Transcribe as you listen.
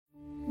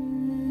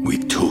We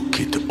took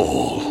it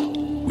all.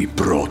 We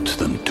brought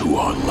them to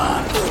our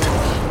land.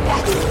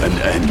 An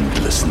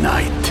endless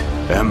night,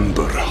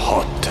 ember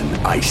hot and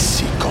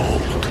icy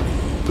cold.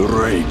 The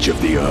rage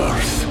of the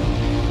earth.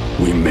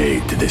 We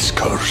made this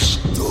curse.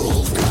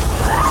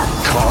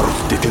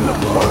 Carved it in the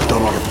blood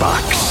on our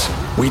backs.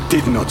 We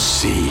did not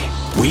see.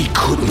 We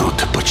could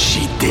not, but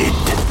she did.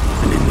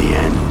 And in the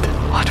end...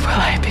 What will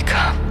I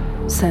become?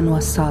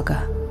 Senua's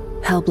Saga.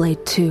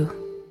 Hellblade 2.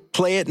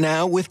 Play it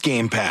now with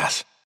Game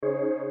Pass.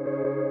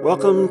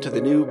 Welcome to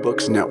the New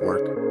Books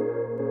Network.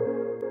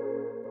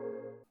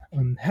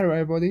 Hello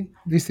everybody,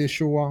 this is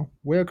Shu Wang.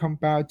 Welcome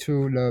back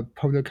to the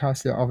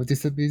podcast of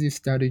Disability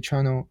Study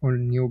channel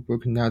on New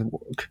Book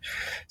Network.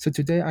 So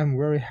today I'm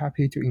very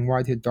happy to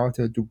invite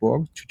Dr.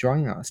 Dubourg to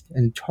join us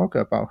and talk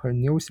about her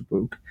newest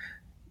book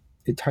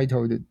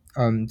titled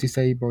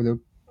Disabled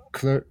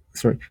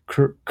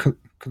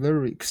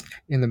Clerics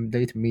in the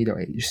Late Middle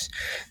Ages.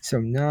 So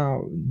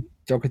now,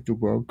 Dr.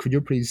 Dubourg, could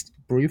you please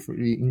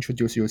briefly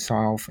introduce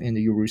yourself and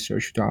your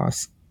research to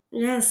us?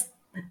 Yes.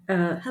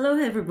 Hello,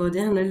 everybody,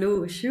 and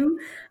hello, Shu.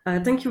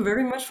 Thank you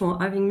very much for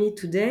having me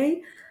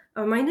today.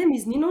 My name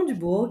is Ninon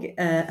Dubourg.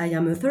 I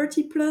am a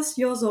 30-plus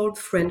years old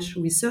French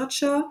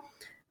researcher.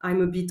 I'm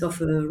a bit of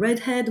a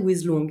redhead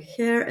with long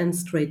hair and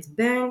straight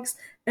bangs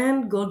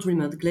and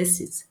gold-rimmed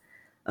glasses.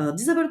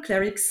 Disabled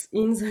Clerics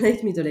in the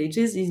Late Middle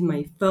Ages is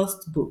my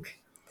first book.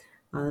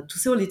 To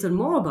say a little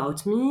more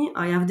about me,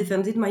 I have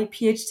defended my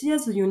PhD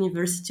at the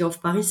University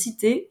of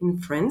Paris-Cité in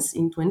France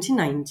in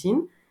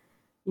 2019.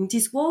 In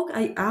this work,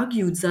 I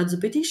argued that the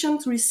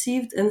petitions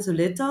received and the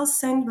letters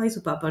sent by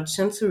the papal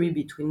chancery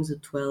between the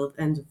 12th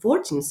and the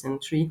 14th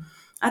century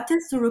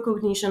attest the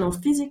recognition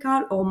of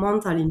physical or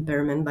mental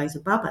impairment by the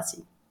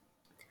papacy.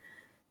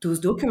 Those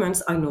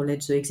documents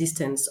acknowledge the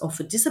existence of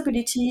a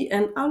disability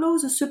and allow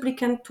the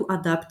supplicant to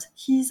adapt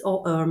his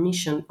or her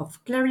mission of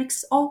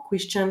clerics or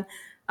Christian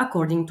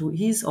according to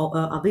his or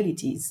her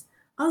abilities,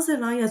 as they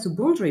lie as a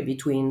boundary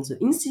between the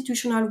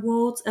institutional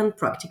words and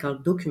practical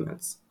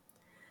documents.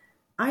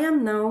 I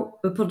am now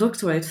a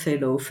postdoctorate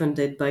fellow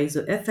funded by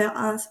the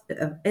FNRS,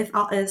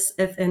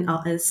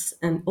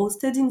 and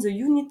hosted in the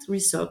unit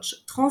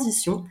Research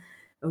Transition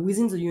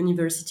within the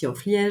University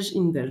of Liège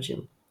in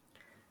Belgium.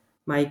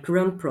 My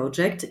current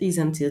project is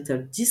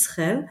entitled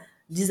Disrael,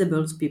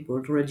 Disabled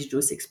People's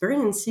Religious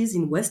Experiences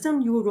in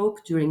Western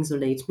Europe during the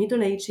Late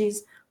Middle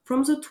Ages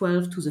from the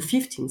 12th to the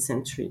 15th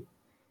century.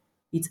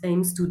 It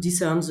aims to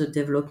discern the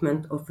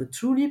development of a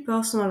truly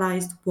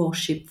personalized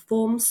worship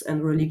forms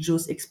and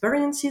religious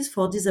experiences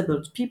for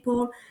disabled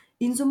people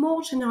in the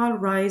more general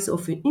rise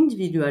of an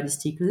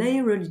individualistic lay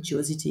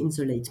religiosity in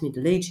the Late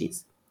Middle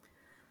Ages.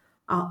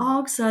 I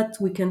argue that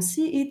we can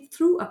see it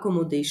through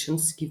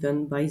accommodations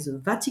given by the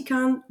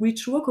Vatican,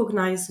 which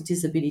recognize the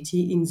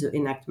disability in the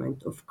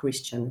enactment of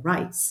Christian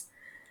rights.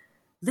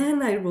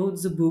 Then I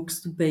wrote the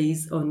books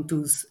based on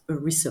those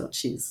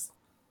researches.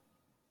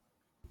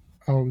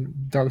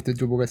 Dr.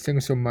 Dubourg,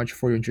 thanks so much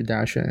for your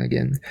introduction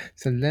again.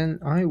 So then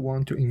I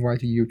want to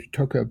invite you to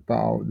talk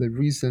about the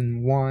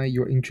reason why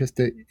you're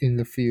interested in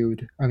the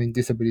field,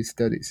 disability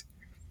studies.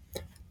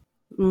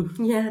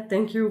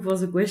 Thank you for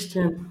the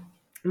question.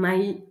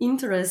 My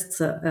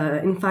interests,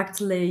 in fact,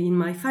 lay in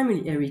my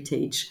family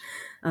heritage,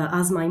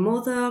 as my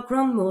mother,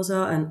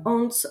 grandmother, and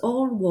aunts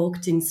all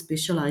worked in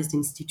specialized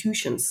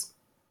institutions.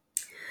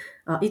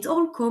 It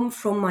all comes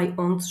from my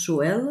aunt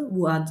Joelle,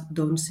 who had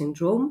Down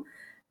syndrome,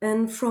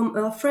 and from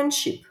a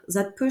friendship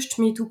that pushed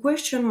me to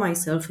question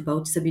myself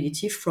about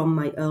disability from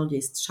my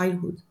earliest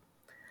childhood.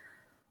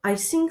 I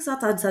think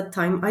that at that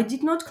time I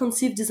did not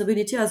conceive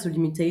disability as a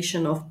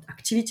limitation of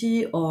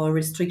activity or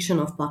restriction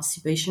of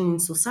participation in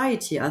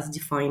society as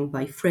defined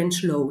by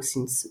French law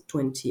since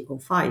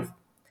 2005.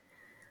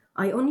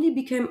 I only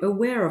became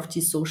aware of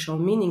the social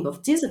meaning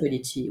of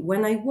disability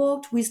when I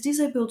worked with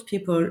disabled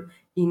people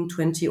in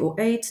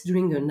 2008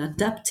 during an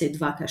adapted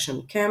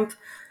vacation camp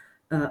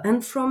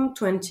and from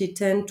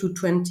 2010 to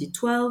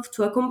 2012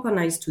 to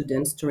accompany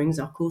students during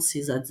their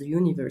courses at the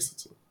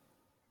university.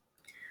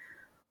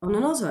 On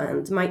another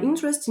hand, my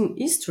interest in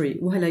history,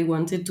 while I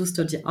wanted to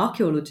study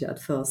archaeology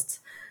at first,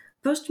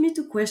 pushed me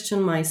to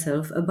question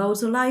myself about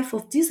the life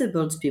of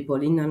disabled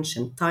people in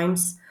ancient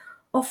times,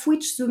 of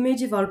which the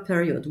medieval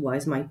period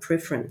was my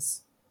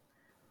preference.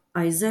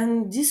 I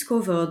then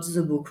discovered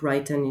the book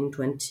written in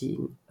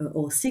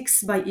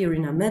 2006 by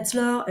Irina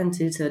Metzler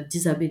entitled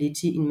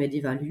Disability in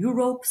Medieval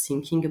Europe,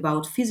 thinking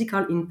about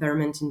physical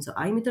impairment in the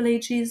High Middle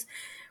Ages,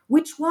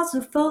 which was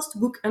the first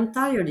book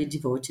entirely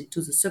devoted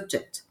to the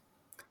subject.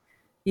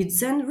 It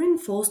then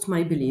reinforced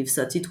my belief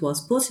that it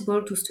was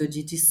possible to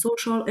study this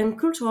social and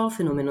cultural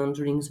phenomenon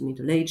during the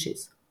Middle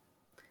Ages.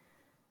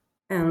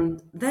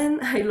 And then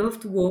I love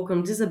to work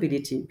on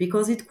disability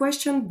because it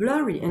questioned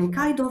blurry and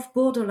kind of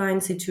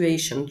borderline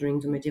situation during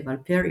the medieval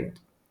period.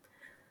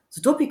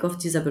 The topic of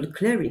disabled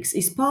clerics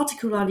is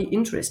particularly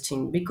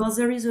interesting because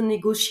there is a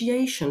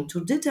negotiation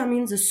to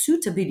determine the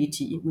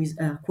suitability, with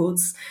air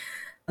quotes,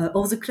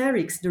 of the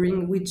clerics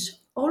during which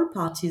all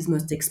parties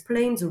must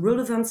explain the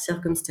relevant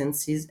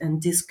circumstances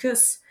and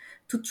discuss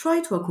to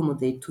try to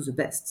accommodate to the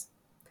best.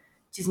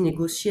 This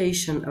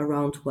negotiation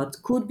around what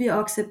could be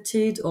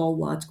accepted or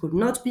what could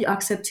not be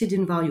accepted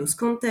in various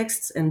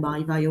contexts and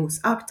by various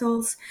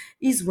actors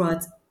is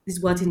what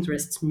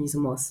interests me the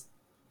most.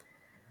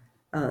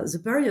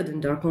 The period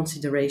under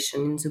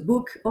consideration in the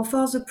book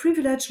offers a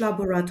privileged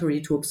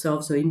laboratory to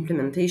observe the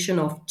implementation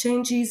of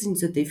changes in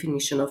the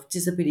definition of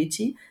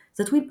disability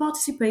that will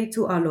participate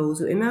to allow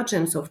the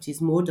emergence of this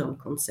modern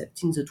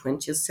concept in the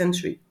 20th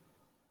century.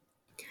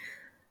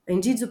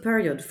 Indeed, the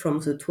period from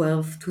the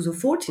 12th to the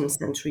 14th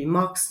century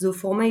marks the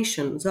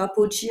formation, the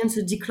apogee, and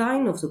the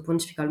decline of the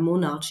pontifical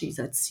monarchy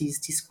that sees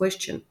this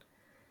question.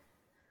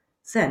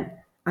 Then,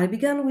 I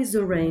began with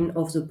the reign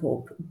of the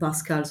Pope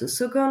Pascal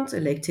II,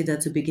 elected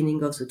at the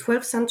beginning of the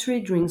 12th century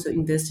during the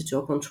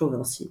investiture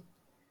controversy.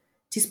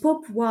 This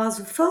pope was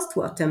the first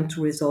to attempt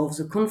to resolve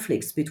the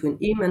conflicts between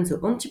him and the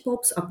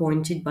anti-popes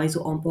appointed by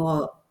the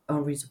Emperor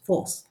Henry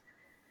IV.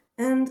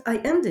 And I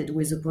ended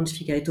with the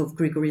pontificate of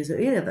Gregory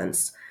XI,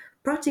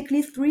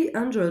 practically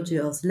 300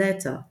 years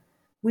later,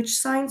 which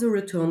signed the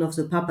return of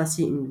the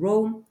papacy in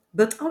Rome,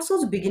 but also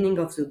the beginning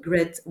of the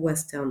Great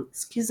Western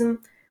Schism,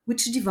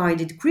 which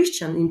divided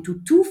Christians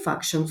into two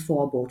factions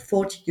for about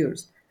 40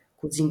 years,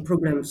 causing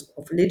problems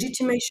of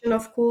legitimation,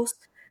 of course,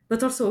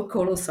 but also a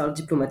colossal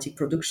diplomatic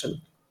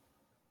production.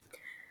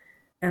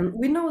 And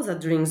we know that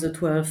during the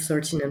 12th,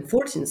 13th, and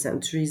 14th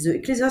centuries, the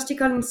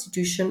ecclesiastical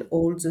institution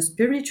holds the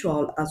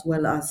spiritual as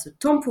well as the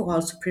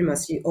temporal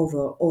supremacy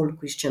over all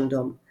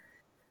Christendom.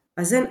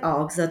 I then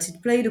argue that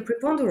it played a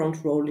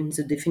preponderant role in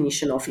the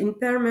definition of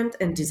impairment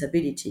and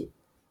disability.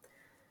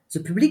 The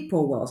public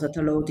power that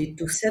allowed it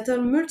to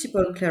settle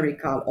multiple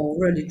clerical or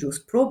religious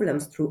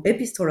problems through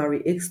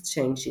epistolary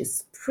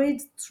exchanges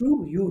spread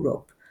through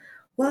Europe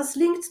was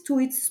linked to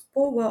its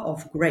power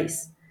of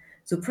grace,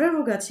 the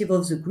prerogative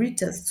of the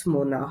greatest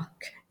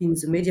monarch in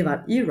the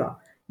medieval era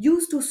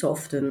used to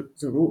soften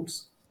the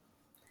rules.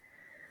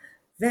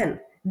 Then,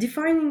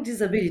 defining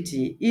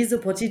disability is a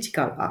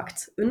political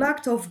act, an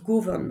act of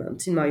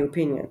government, in my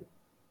opinion.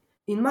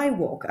 In my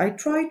work, I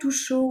try to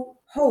show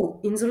how,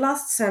 in the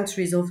last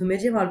centuries of the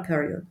medieval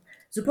period,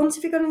 the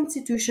pontifical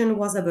institution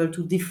was able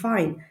to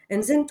define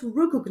and then to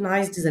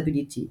recognize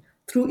disability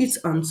through its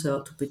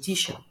answer to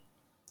petition.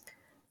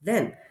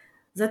 Then,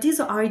 that is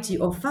the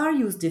idea of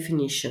various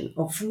definition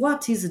of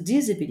what is a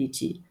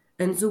disability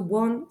and the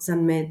one that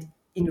made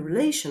in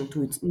relation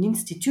to an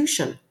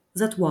institution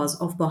that was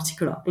of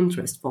particular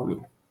interest for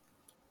me.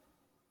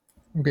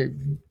 Okay,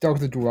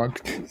 Dr. Dubourg,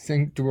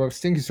 thank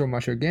you so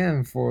much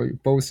again for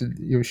both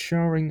your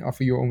sharing of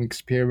your own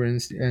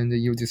experience and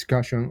your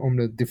discussion on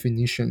the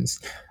definitions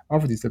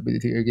of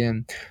disability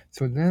again.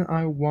 So then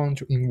I want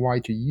to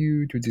invite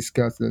you to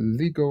discuss the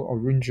legal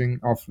origin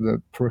of the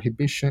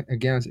prohibition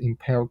against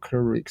impaired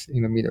clerics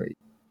in the Middle Ages.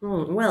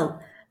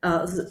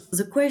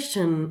 The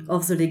question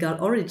of the legal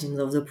origins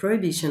of the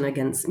prohibition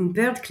against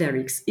impaired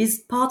clerics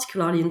is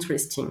particularly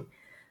interesting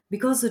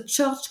because the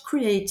Church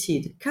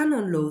created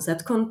canon laws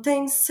that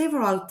contain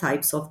several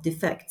types of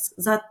defects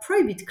that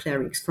prohibit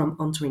clerics from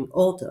entering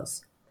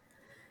orders.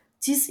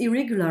 These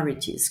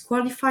irregularities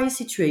qualify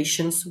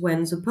situations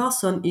when the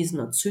person is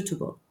not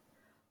suitable.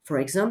 For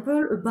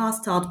example, a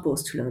bastard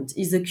postulant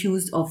is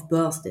accused of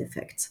birth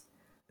defect.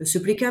 A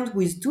supplicant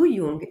who is too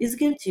young is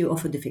guilty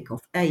of a defect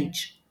of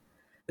age.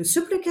 A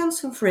supplicant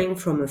suffering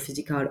from a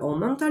physical or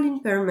mental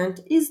impairment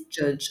is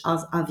judged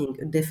as having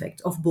a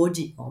defect of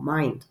body or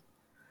mind.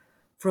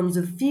 From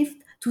the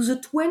 5th to the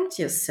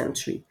 20th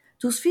century,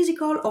 those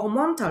physical or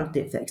mental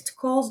defects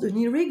caused an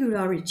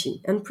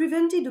irregularity and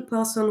prevented a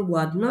person who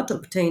had not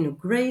obtained a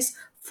grace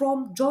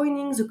from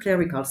joining the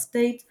clerical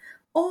state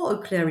or a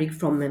cleric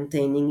from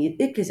maintaining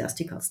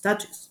ecclesiastical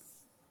status.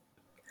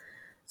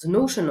 The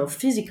notion of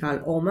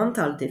physical or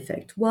mental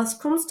defect was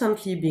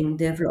constantly being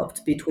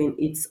developed between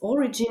its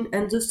origin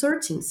and the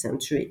 13th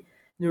century,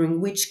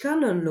 during which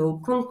canon law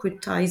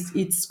concretized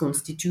its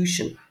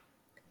constitution.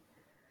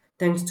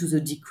 Thanks to the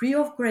Decree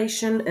of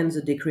Gratian and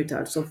the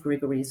Decretals of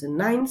Gregory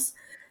IX,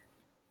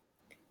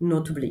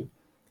 notably.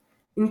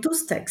 In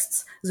those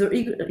texts, the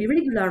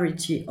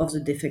irregularity of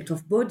the defect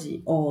of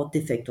body or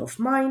defect of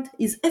mind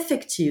is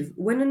effective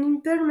when an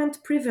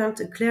impairment prevents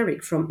a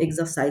cleric from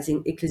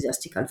exercising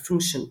ecclesiastical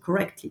function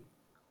correctly.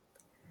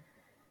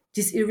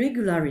 This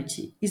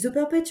irregularity is a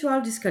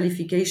perpetual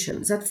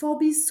disqualification that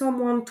forbids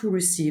someone to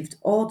receive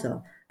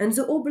order and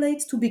the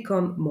oblate to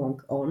become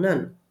monk or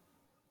nun.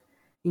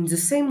 In the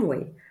same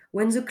way,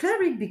 when the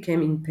cleric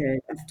became impaired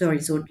after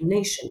his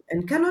ordination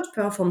and cannot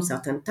perform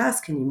certain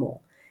tasks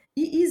anymore,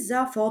 he is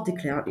therefore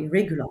declared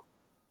irregular.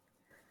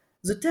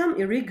 The term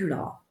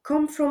irregular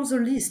comes from the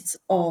lists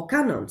or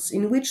canons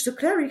in which the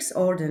clerics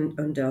ordained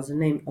under the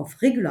name of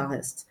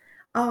regularists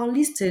are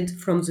listed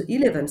from the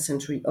 11th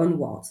century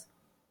onwards.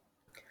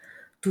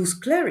 Those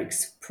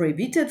clerics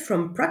prohibited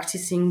from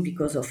practicing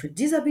because of a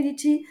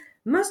disability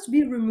must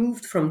be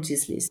removed from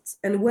these lists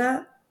and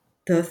were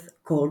thus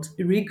called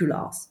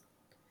irregulars.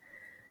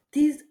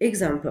 These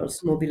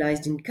examples,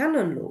 mobilized in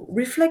canon law,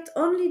 reflect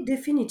only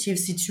definitive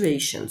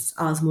situations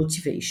as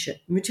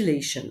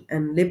mutilation,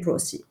 and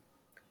leprosy.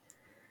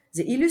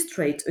 They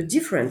illustrate a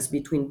difference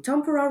between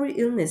temporary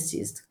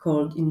illnesses,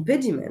 called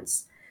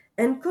impediments,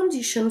 and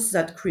conditions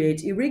that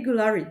create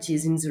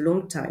irregularities in the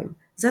long time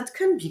that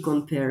can be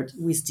compared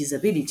with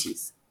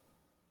disabilities.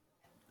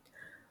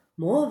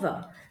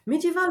 Moreover,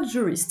 medieval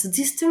jurists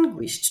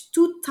distinguished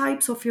two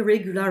types of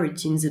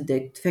irregularity in the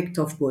defect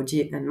of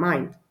body and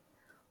mind,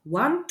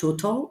 one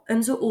total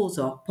and the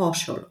other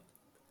partial.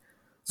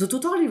 The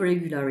total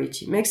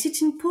irregularity makes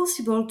it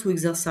impossible to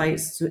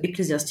exercise the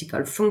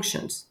ecclesiastical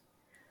functions.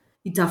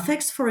 It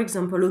affects, for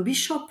example, a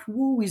bishop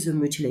who, with a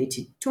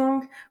mutilated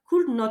tongue,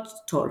 could not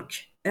talk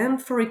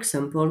and, for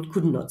example,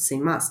 could not say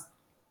Mass.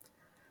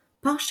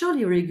 Partial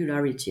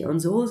irregularity, on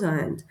the other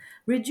hand,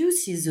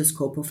 reduces the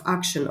scope of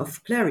action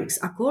of clerics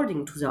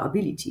according to their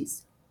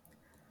abilities.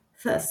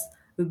 Thus,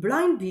 a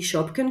blind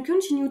bishop can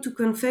continue to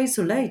confess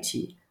the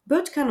laity,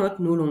 but cannot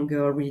no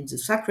longer read the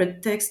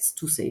sacred texts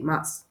to say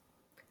Mass.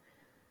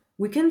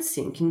 We can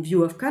think, in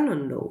view of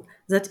canon law,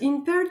 that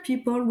impaired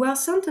people were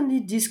certainly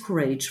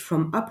discouraged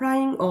from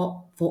applying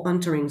or for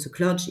entering the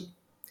clergy.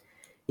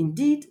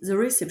 Indeed, the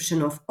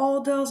reception of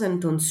orders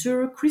and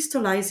tonsure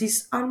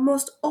crystallizes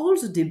almost all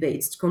the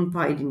debates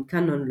compiled in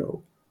canon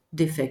law,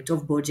 defect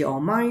of body or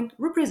mind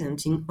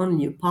representing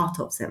only a part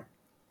of them.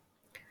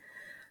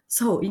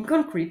 So, in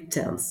concrete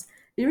terms,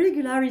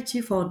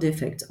 irregularity for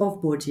defect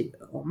of body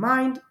or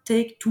mind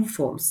take two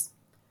forms.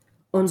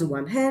 On the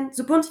one hand,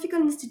 the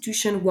pontifical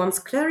institution wants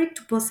clerics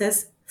to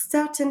possess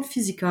certain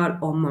physical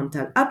or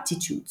mental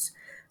aptitudes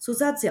so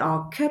that they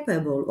are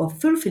capable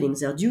of fulfilling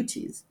their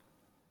duties.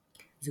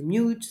 The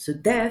mute, the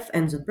deaf,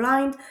 and the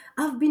blind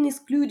have been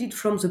excluded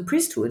from the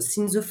priesthood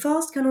since the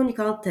first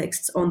canonical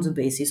texts on the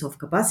basis of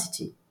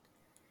capacity.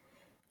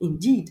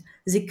 Indeed,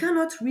 they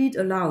cannot read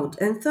aloud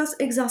and thus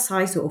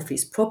exercise the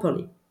office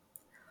properly.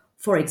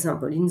 For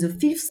example, in the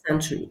 5th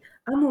century,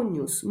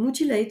 Ammonius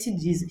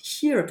mutilated his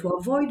ear to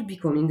avoid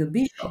becoming a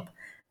bishop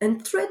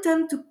and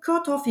threatened to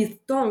cut off his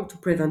tongue to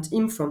prevent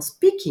him from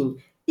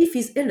speaking if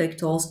his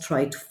electors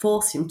tried to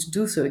force him to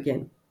do so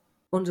again.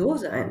 On the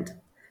other hand,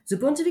 the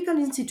pontifical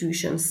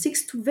institution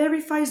seeks to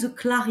verify the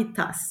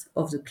claritas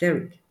of the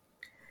cleric.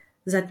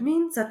 That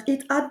means that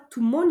it had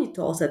to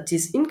monitor that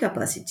these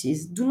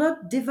incapacities do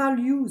not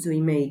devalue the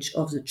image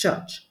of the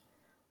church.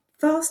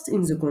 First,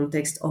 in the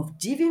context of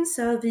divine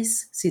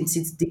service, since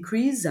it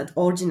decrees that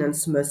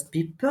ordinance must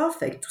be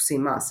perfect to say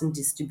Mass and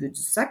distribute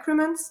the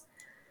sacraments,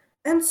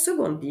 and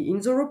secondly, in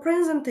the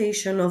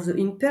representation of the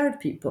impaired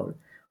people,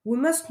 who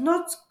must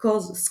not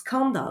cause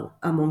scandal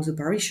among the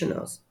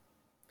parishioners.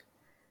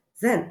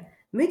 Then,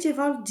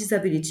 medieval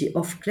disability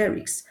of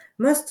clerics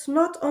must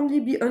not only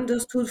be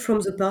understood from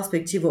the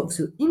perspective of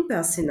the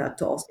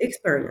impersonator's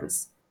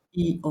experience,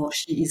 he or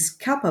she is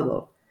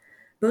capable,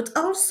 but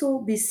also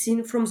be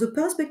seen from the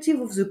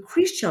perspective of the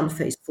Christian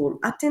faithful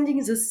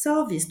attending the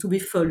service to be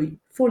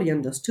fully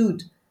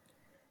understood.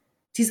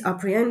 These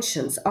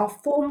apprehensions are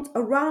formed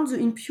around the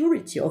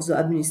impurity of the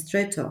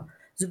administrator,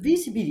 the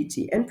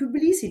visibility and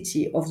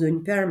publicity of the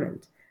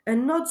impairment,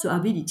 and not the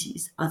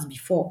abilities as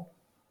before.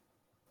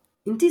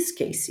 In these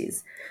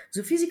cases,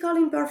 the physical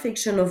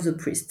imperfection of the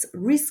priest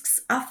risks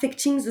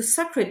affecting the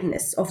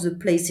sacredness of the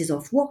places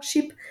of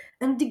worship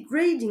and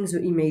degrading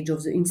the image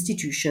of the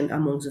institution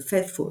among the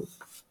faithful.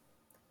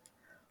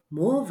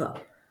 Moreover,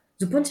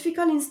 the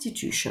pontifical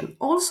institution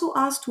also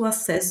has to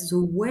assess the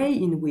way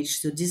in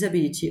which the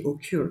disability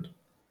occurred.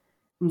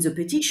 In the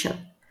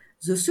petition,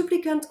 the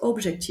supplicant's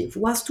objective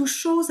was to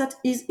show that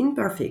his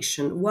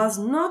imperfection was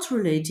not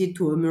related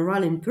to a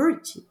moral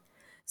impurity,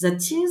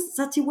 that is,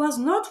 that he was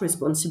not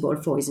responsible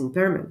for his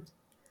impairment.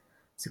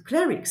 The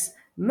clerics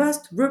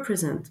must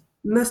present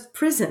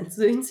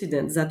the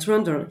incident that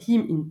rendered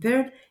him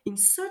impaired in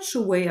such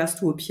a way as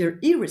to appear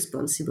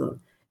irresponsible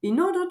in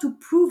order to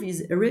prove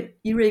his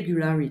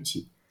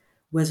irregularity,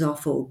 whether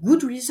for a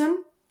good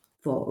reason,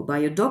 by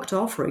a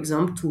doctor, for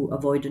example, to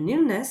avoid an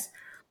illness,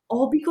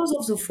 or because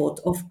of the fault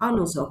of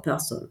another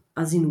person,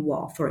 as in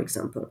war, for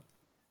example.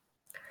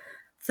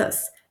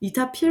 Thus, it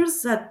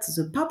appears that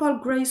the papal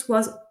grace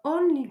was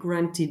only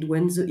granted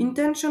when the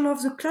intention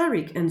of the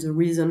cleric and the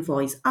reason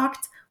for his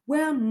act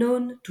were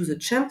known to the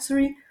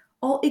chancery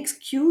or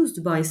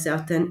excused by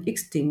certain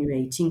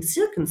extenuating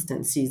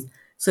circumstances,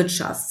 such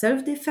as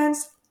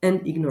self-defense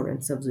and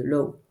ignorance of the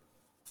law.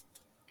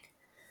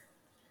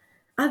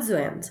 At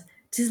the end,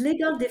 this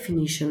legal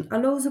definition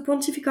allows the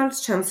pontifical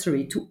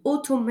chancery to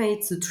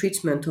automate the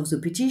treatment of the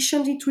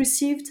petition it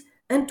received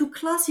and to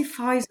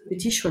classify the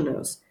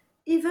petitioners,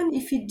 even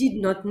if it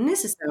did not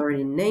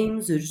necessarily name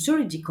the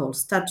juridical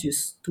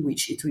status to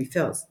which it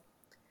refers.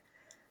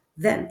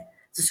 Then,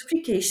 the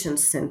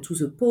supplications sent to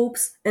the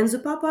popes and the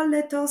papal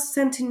letters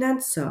sent in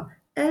answer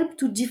help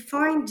to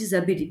define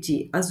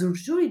disability as a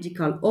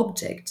juridical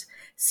object,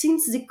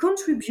 since they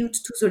contribute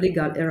to the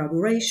legal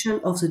elaboration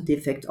of the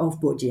defect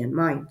of body and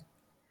mind.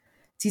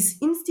 This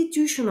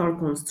institutional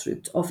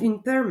construct of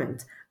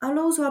impairment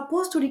allows the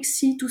apostolic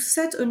see to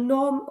set a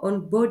norm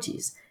on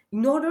bodies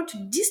in order to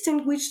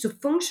distinguish the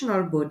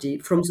functional body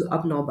from the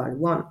abnormal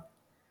one.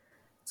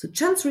 The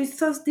Chancery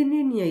thus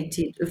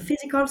delineated a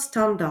physical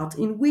standard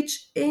in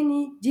which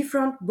any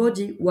different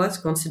body was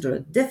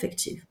considered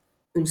defective,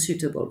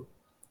 unsuitable.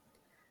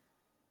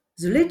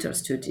 The later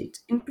study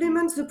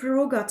implements the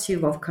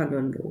prerogative of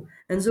canon law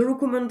and the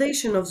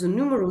recommendation of the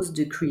numerous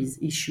decrees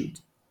issued.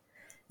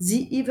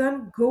 They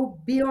even go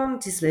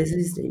beyond these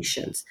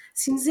legislations,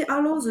 since they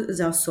allow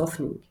their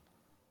softening.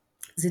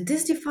 They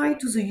testify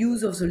to the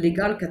use of the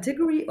legal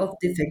category of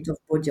defect of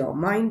body or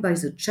mind by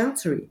the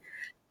Chancery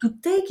to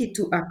take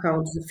into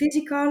account the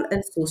physical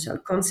and social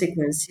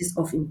consequences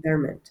of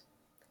impairment.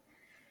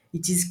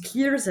 It is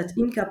clear that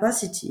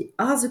incapacity,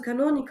 as a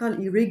canonical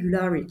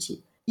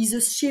irregularity, is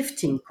a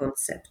shifting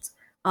concept,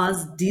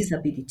 as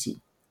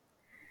disability.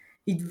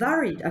 It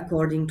varied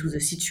according to the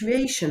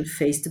situation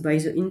faced by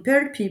the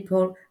impaired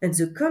people and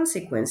the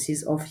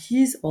consequences of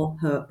his or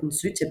her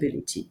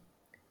unsuitability.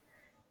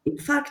 In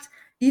fact,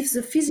 if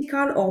the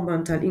physical or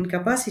mental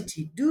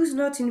incapacity does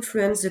not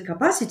influence the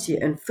capacity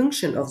and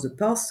function of the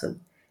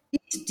person,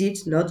 it did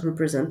not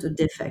represent a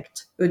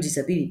defect, a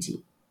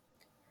disability.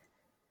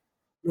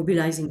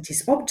 Mobilizing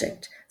this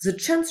object, the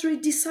Chancery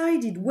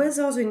decided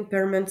whether the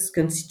impairments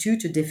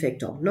constitute a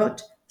defect or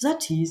not,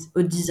 that is,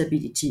 a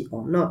disability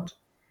or not.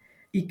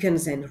 It can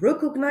then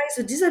recognize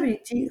the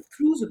disability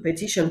through the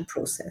petition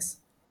process.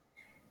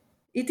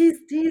 It is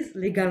this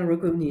legal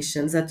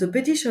recognition that the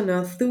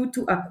petitioner sought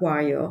to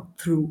acquire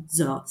through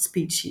the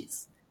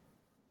speeches.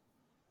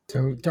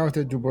 So,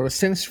 Dr. Dubourg,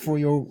 thanks for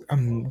your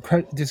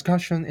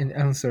discussion and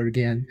answer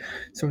again.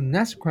 So,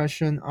 next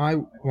question, I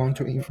want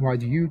to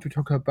invite you to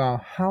talk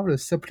about how the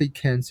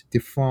supplicants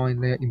define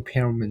their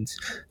impairments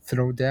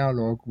through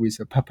dialogue with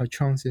the Papa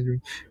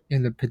Chancery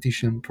in the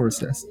petition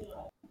process.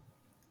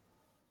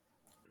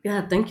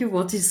 Yeah, thank you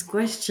for this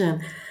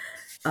question.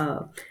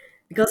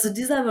 Because the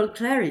disabled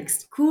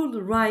clerics could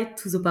write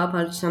to the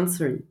papal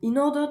chancery in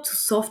order to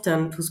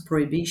soften those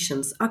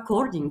prohibitions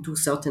according to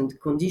certain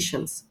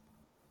conditions.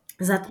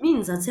 That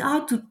means that they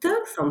had to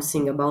tell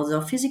something about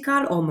their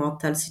physical or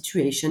mortal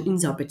situation in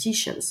their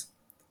petitions.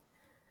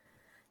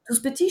 Those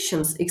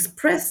petitions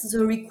express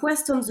the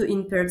request of the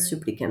impaired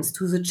supplicants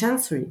to the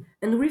chancery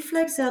and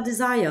reflect their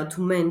desire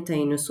to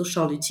maintain a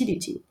social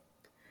utility.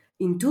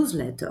 In those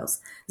letters,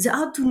 they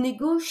had to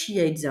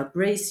negotiate their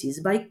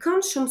graces by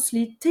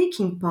consciously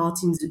taking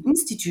part in the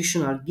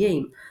institutional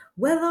game,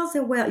 whether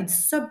they were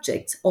its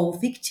subjects or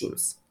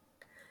victims.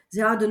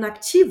 They had an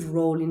active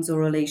role in the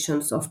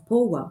relations of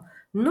power,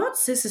 not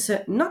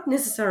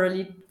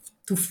necessarily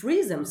to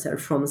free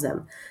themselves from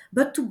them,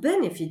 but to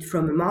benefit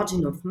from a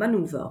margin of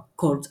maneuver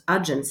called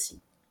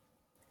agency.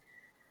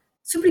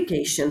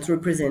 Supplications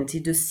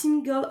represented a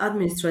single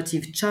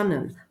administrative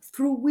channel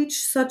through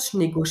which such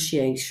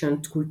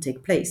negotiation could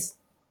take place.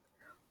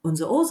 On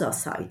the other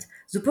side,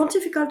 the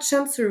pontifical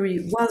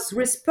chancery was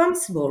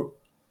responsible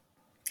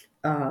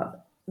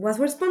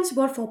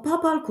for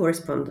papal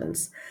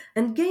correspondence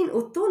and gained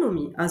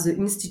autonomy as the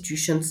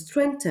institution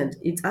strengthened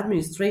its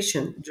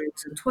administration during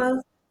the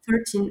 12th,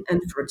 13th,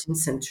 and 14th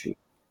century.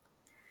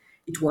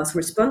 It was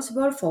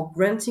responsible for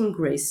granting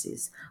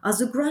graces, as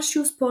the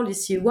gracious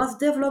policy was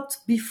developed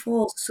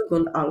before the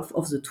second half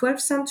of the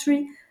 12th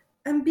century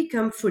and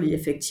became fully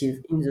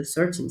effective in the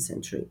 13th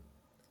century.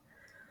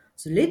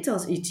 The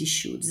letters it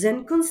issued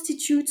then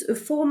constitute a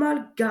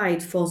formal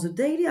guide for the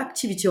daily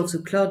activity of the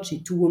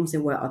clergy to whom they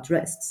were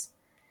addressed.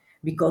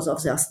 Because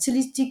of their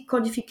stylistic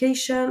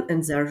codification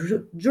and their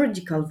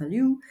juridical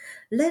value,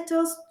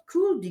 letters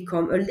could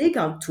become a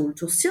legal tool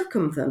to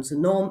circumvent the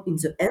norm in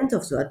the end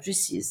of the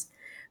addresses,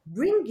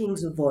 bringing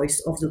the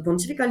voice of the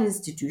pontifical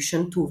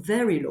institution to a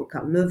very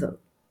local level.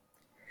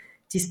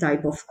 This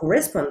type of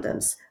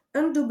correspondence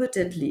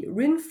undoubtedly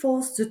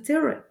reinforced the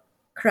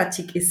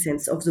theocratic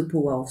essence of the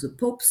power of the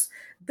popes,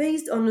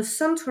 based on a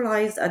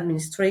centralized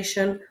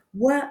administration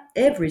where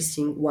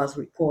everything was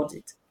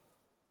recorded.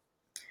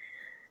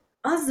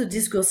 As the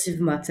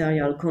discursive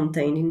material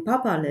contained in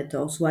papal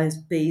letters was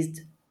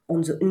based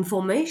on the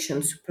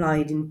information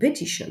supplied in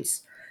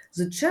petitions,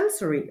 the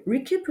Chancery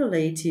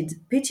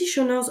recapitulated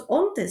petitioners'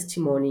 own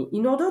testimony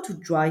in order to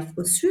drive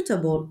a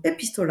suitable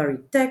epistolary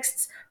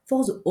text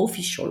for the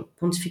official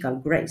pontifical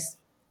grace.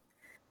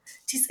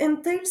 This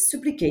entails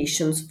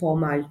supplications for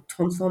mild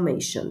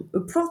transformation, a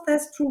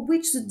process through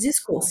which the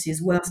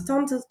discourses were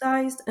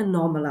standardized and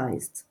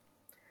normalized.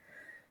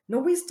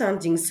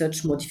 Notwithstanding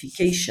such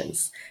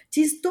modifications,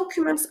 these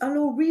documents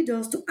allow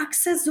readers to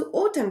access the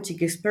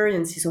authentic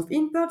experiences of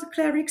impaired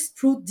clerics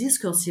through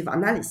discursive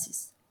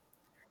analysis.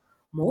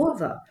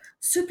 Moreover,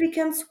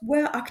 supplicants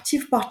were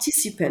active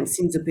participants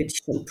in the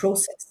petition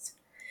process.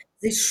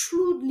 They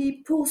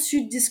shrewdly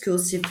pursued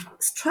discursive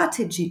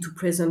strategy to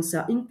present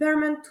their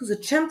impairment to the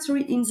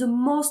chancery in the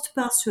most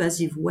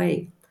persuasive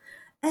way,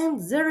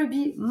 and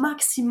thereby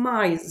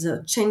maximize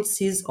the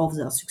chances of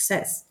their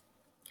success.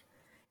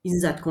 In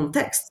that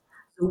context,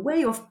 the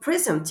way of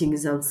presenting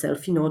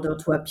themselves in order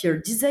to appear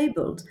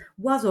disabled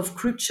was of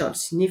crucial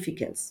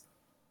significance.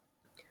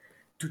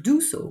 To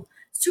do so,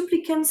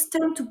 supplicants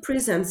tend to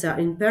present their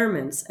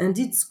impairments and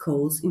its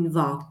cause in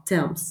vague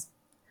terms.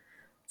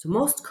 The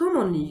most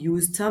commonly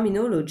used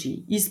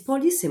terminology is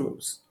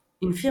polysemous,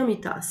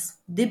 infirmitas,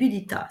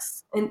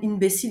 debilitas, and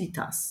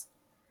imbecilitas.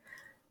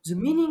 The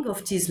meaning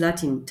of these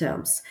Latin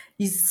terms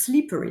is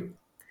slippery.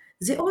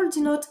 They all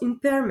denote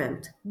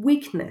impairment,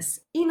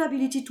 weakness,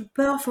 inability to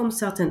perform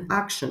certain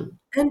action,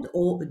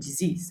 and/or a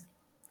disease.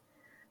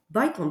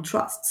 By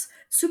contrast,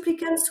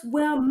 supplicants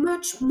were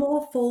much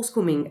more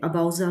forthcoming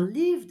about their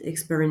lived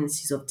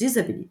experiences of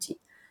disability,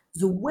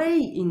 the way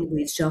in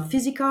which their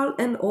physical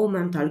and/or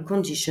mental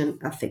condition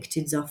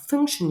affected their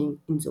functioning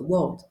in the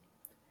world.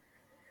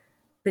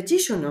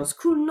 Petitioners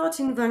could not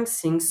invent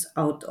things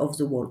out of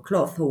the whole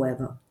cloth,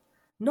 however,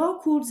 nor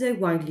could they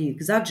widely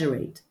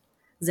exaggerate.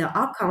 Their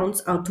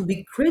accounts are to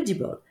be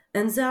credible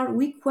and their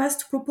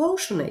requests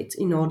proportionate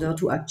in order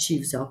to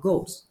achieve their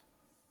goals.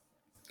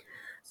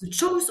 The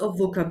choice of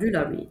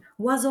vocabulary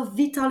was of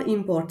vital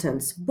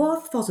importance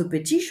both for the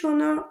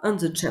petitioner and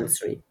the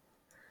chancery.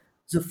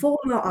 The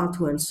former are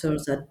to ensure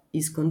that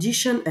his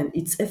condition and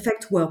its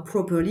effect were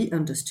properly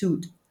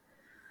understood.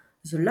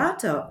 The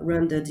latter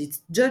rendered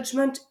its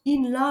judgment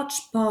in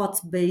large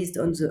part based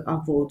on the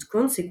avowed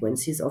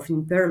consequences of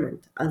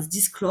impairment as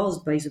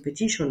disclosed by the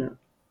petitioner.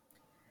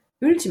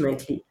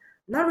 Ultimately,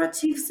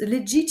 narratives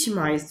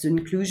legitimized the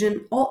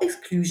inclusion or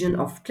exclusion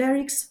of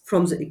clerics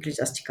from the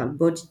ecclesiastical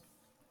body.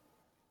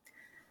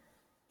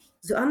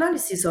 The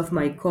analysis of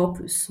my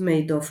corpus,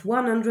 made of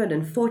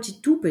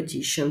 142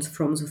 petitions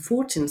from the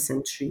 14th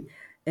century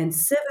and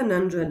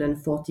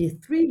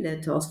 743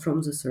 letters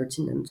from the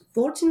 13th and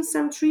 14th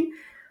century,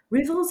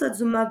 reveals that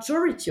the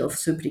majority of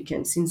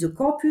supplicants in the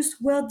corpus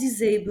were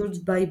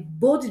disabled by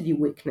bodily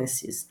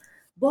weaknesses,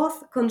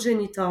 both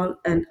congenital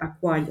and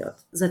acquired,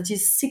 that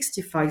is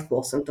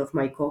 65% of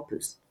my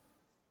corpus.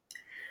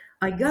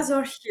 I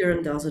gather here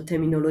under the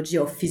terminology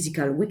of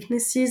physical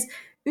weaknesses,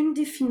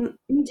 undefined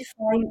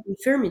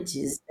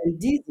infirmities and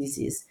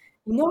diseases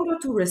in order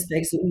to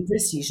respect the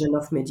imprecision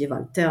of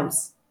medieval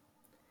terms.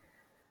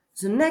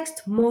 The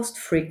next most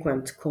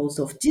frequent cause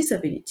of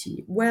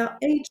disability were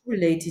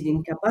age-related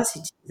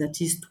incapacity, that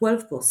is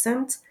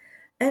 12%,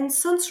 and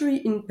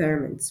sensory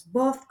impairments,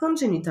 both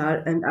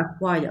congenital and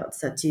acquired,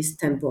 that is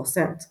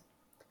 10%.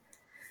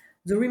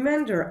 The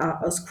remainder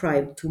are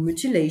ascribed to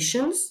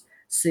mutilations,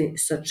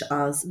 such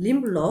as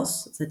limb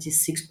loss, that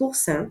is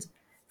 6%,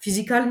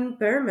 physical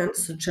impairments,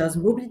 such as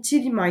mobility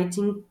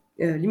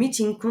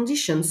limiting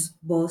conditions,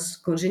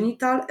 both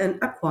congenital and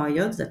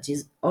acquired, that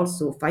is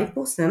also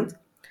 5%,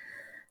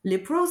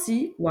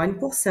 leprosy,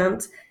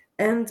 1%,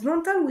 and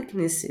mental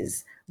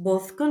weaknesses,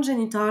 both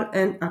congenital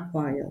and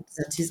acquired,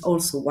 that is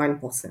also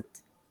 1%.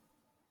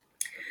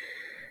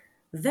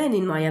 Then,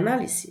 in my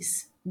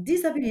analysis,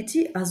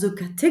 disability as a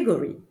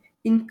category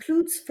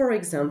includes, for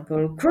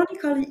example,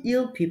 chronically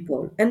ill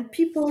people and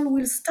people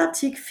with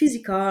static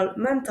physical,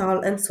 mental,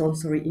 and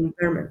sensory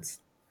impairments.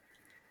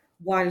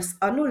 Whilst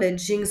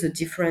acknowledging the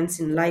difference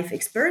in life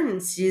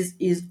experiences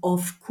is,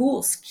 of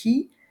course,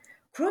 key,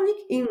 chronic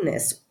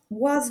illness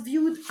was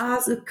viewed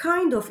as a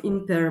kind of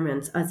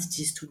impairment as it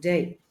is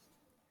today.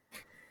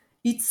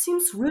 It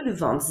seems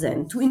relevant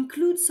then to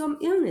include some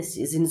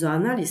illnesses in the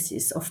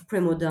analysis of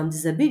pre-modern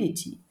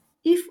disability,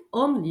 if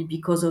only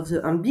because of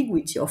the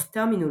ambiguity of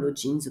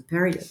terminology in the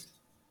period.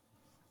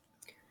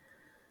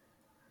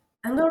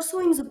 And also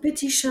in the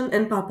petition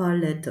and papal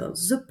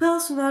letters, the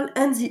personal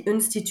and the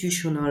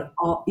institutional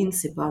are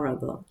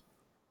inseparable.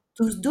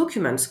 Those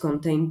documents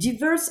contain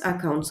diverse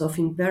accounts of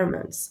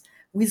impairments,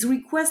 with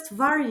requests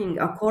varying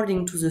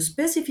according to the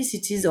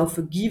specificities of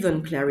a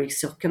given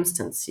cleric's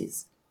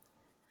circumstances.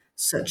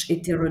 Such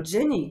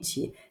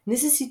heterogeneity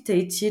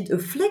necessitated a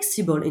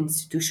flexible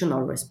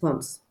institutional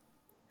response.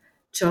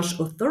 Church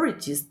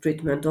authorities'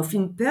 treatment of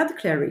impaired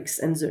clerics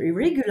and the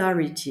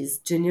irregularities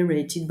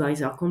generated by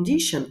their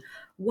condition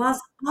was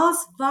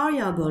as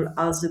variable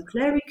as the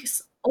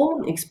cleric's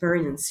own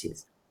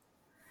experiences.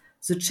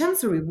 The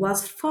Chancery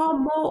was far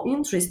more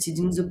interested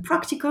in the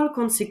practical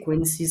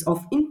consequences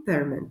of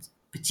impairment,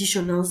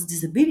 petitioner's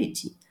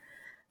disability,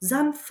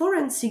 than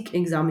forensic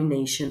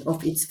examination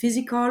of its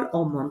physical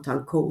or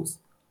mental cause.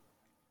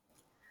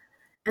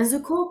 And the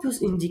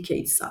corpus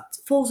indicates that,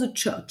 for the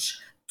Church,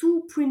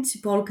 two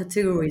principal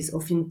categories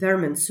of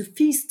impairment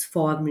sufficed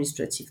for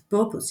administrative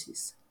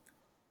purposes.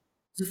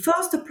 The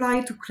first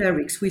applied to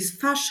clerics with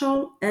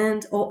facial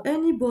and or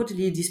any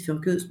bodily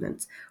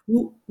disfigurement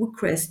who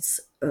requests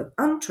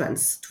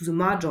entrance to the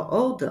major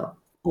order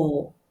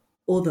or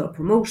other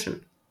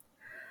promotion.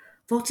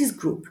 For this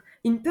group,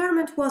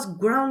 impairment was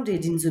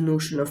grounded in the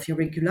notion of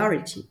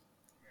irregularity.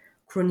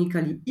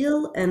 Chronically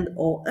ill and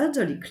or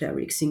elderly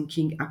clerics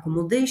seeking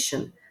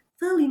accommodation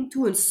fell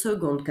into a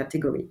second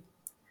category.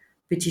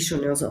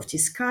 Petitioners of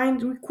this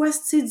kind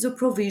requested the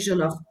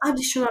provision of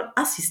additional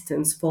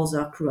assistance for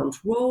their current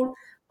role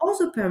or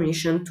the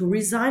permission to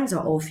resign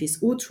their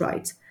office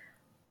outright,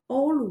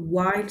 all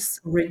whilst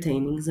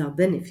retaining their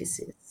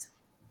benefices.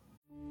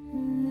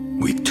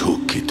 We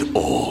took it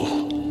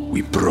all.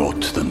 We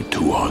brought them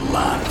to our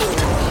land.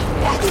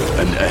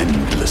 An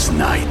endless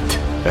night,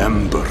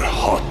 ember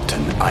hot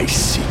and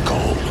icy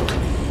cold.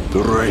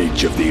 The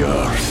rage of the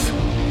earth.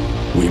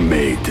 We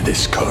made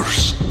this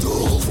curse.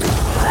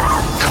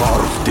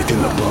 Carved it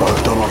in the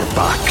blood on our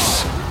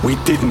backs. We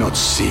did not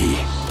see.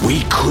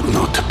 We could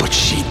not, but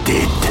she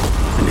did.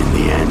 And in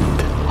the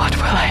end... What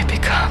will I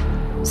become?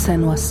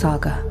 Senua's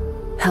Saga.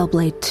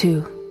 Hellblade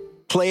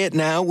 2. Play it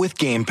now with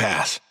Game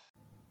Pass.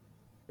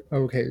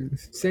 Okay,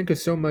 thank you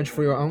so much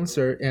for your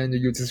answer and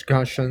your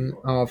discussion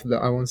of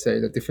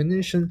the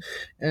definition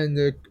and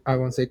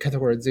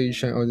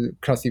categorization or the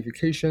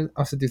classification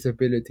of the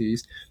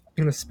disabilities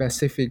in a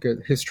specific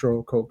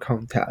historical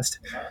context.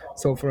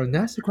 So for the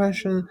next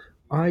question,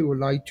 I would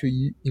like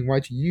to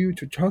invite you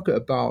to talk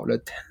about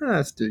the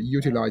test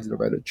utilized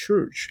by the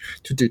church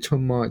to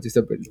determine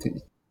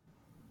disability.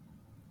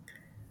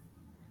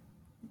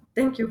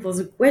 Thank you for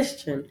the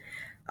question.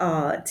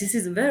 This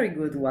is a very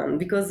good one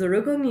because the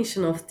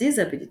recognition of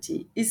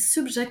disability is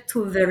subject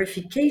to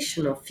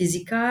verification of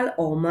physical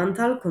or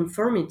mental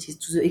conformity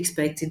to the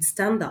expected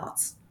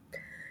standards.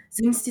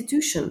 The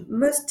institution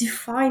must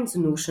define the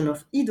notion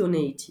of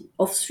idoneity,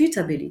 of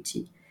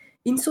suitability,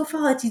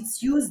 insofar as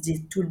it used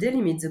it to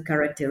delimit the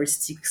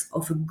characteristics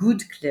of a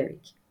good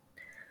cleric.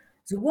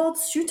 The word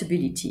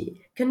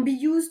suitability can be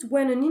used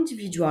when an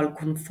individual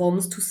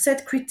conforms to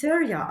set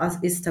criteria as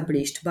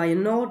established by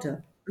an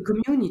order, a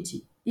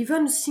community,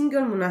 even a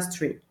single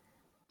monastery.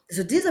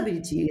 The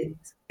disabilities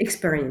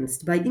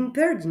experienced by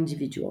impaired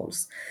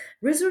individuals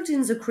result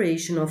in the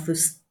creation of a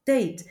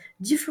state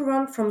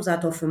different from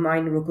that of a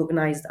mind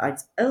recognized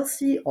as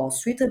healthy or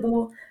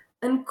suitable,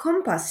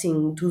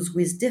 encompassing those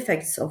with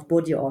defects of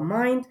body or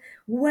mind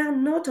who were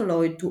not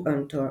allowed to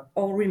enter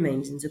or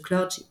remain in the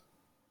clergy.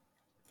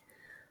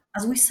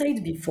 As we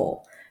said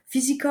before,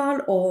 physical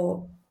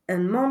or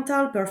and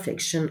mental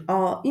perfection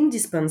are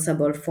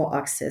indispensable for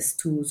access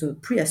to the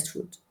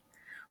priesthood.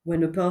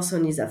 When a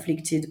person is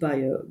afflicted by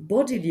a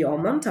bodily or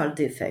mental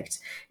defect,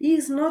 he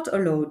is not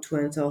allowed to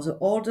enter the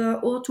order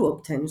or to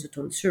obtain the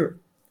tonsure.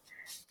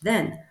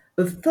 Then,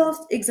 a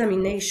first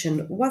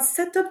examination was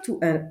set up to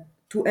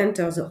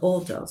enter the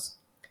orders.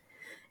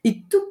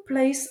 It took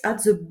place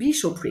at the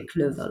bishopric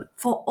level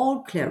for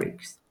all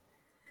clerics.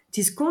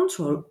 This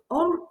control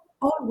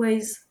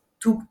always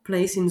took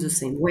place in the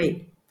same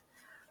way.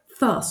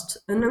 First,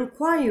 an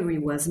inquiry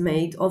was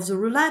made of the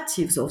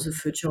relatives of the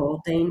future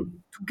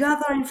ordained to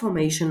gather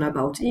information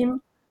about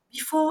him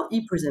before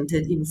he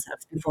presented himself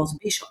before the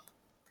bishop.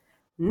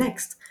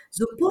 Next,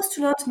 the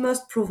postulant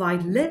must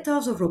provide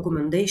letters of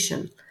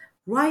recommendation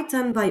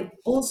written by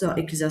other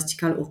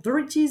ecclesiastical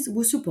authorities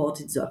who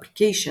supported the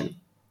application.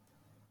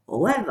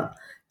 However,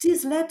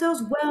 these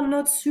letters were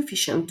not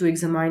sufficient to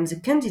examine the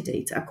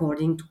candidate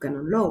according to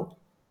canon law.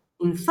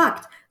 In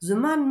fact, the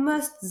man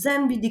must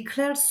then be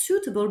declared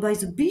suitable by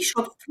the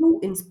bishop through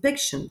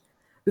inspection,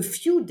 a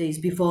few days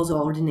before the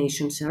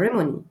ordination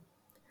ceremony.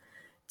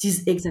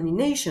 These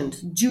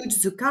examinations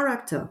judge the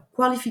character,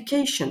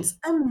 qualifications,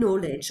 and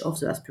knowledge of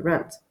the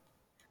aspirant.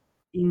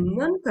 In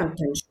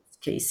non-contentious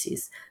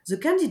cases, the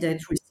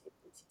candidate received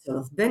a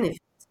title of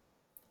benefit.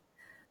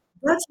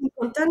 But in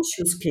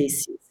contentious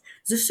cases,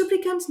 the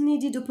supplicant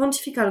needed a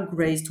pontifical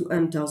grace to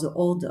enter the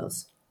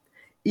orders.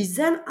 He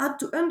then had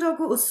to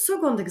undergo a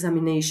second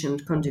examination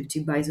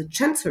conducted by the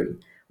chancery,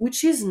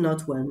 which is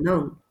not well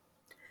known.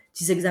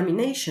 This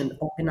examination,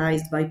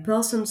 organized by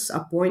persons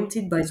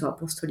appointed by the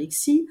Apostolic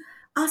See,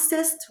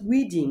 assessed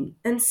reading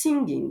and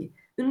singing,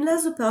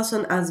 unless the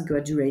person has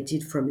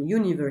graduated from a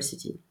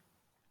university.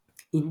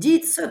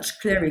 Indeed, such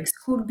clerics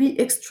could be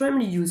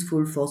extremely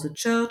useful for the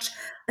church,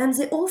 and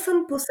they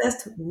often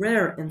possessed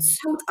rare and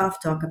sought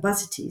after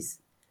capacities.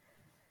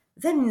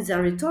 Then, in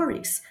their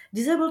rhetorics,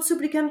 disabled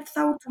supplicants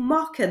sought to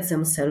market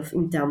themselves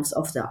in terms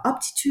of their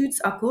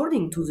aptitudes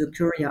according to the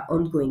Curia's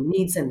ongoing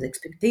needs and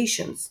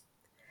expectations.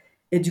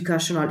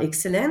 Educational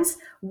excellence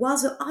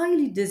was a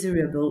highly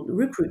desirable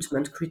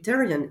recruitment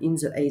criterion in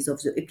the eyes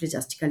of the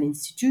ecclesiastical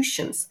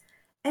institutions,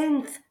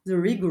 and the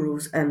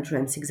rigorous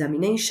entrance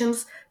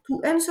examinations to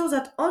ensure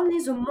that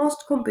only the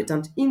most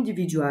competent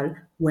individuals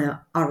were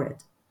hired.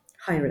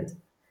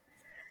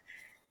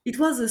 It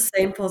was the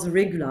same for the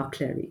regular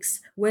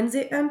clerics when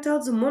they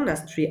entered the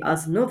monastery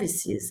as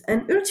novices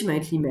and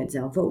ultimately made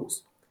their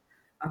vows.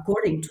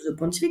 According to the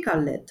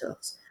pontifical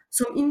letters,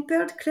 some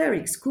impaired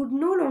clerics could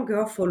no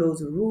longer follow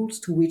the rules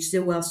to which they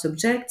were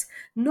subject,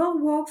 nor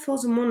work for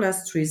the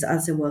monasteries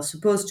as they were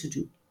supposed to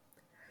do.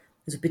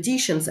 The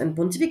petitions and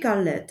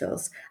pontifical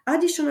letters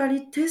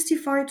additionally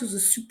testify to the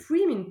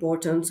supreme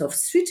importance of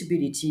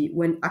suitability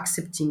when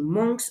accepting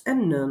monks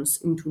and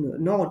nuns into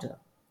an order.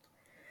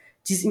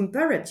 This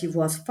imperative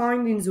was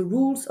found in the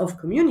rules of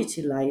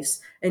community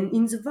lives and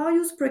in the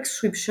various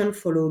prescriptions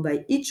followed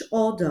by each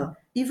order,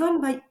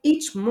 even by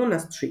each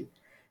monastery,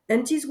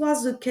 and this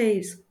was the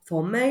case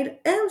for male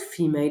and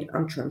female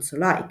entrants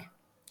alike.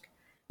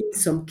 In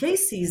some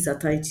cases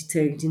that I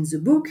detailed in the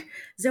book,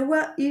 there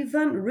were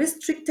even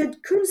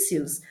restricted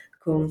councils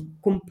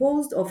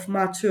composed of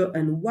mature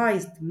and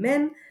wise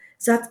men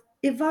that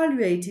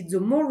evaluated the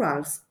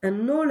morals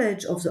and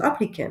knowledge of the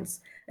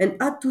applicants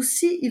and had to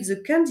see if the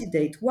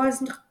candidate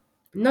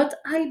not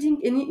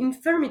hiding any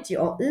infirmity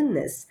or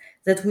illness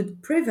that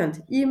would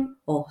prevent him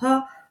or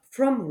her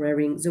from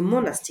wearing the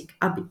monastic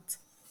habit.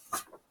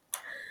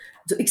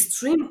 The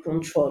extreme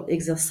control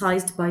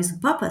exercised by the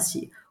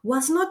papacy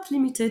was not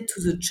limited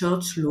to the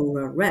church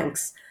lower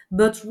ranks,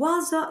 but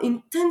rather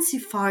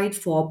intensified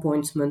for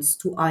appointments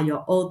to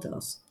higher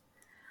orders.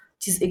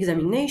 These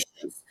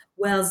examinations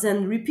were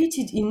then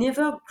repeated in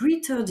ever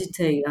greater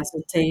detail at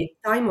the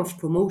time of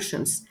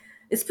promotions,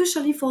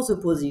 especially for the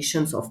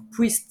positions of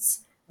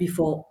priests,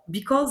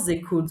 because they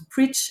could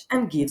preach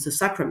and give the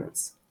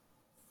sacraments.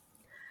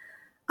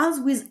 As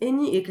with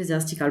any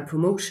ecclesiastical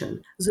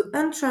promotion, the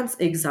entrance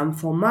exam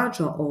for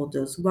major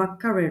orders were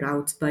carried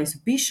out by the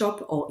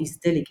bishop or his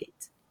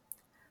delegate.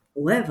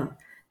 However,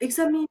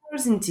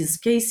 examiners in these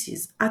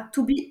cases had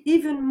to be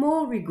even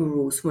more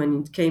rigorous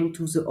when it came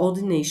to the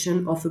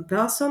ordination of a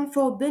person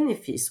for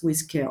benefice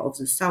with care of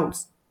the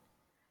souls.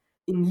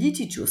 In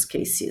litigious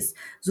cases,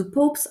 the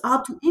popes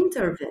had to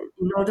intervene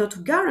in order to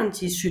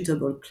guarantee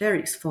suitable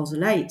clerics for the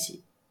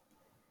laity.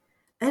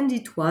 And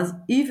it was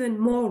even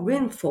more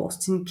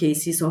reinforced in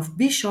cases of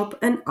bishop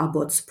and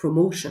abbots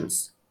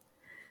promotions.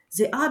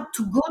 They had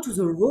to go to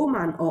the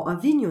Roman or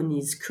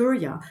Avignonese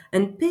curia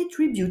and pay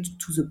tribute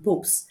to the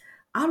popes,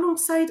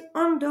 alongside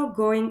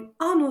undergoing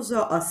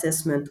another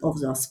assessment of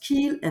their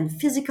skill and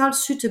physical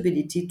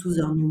suitability to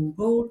their new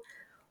role,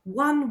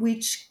 one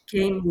which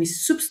came with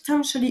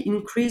substantially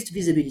increased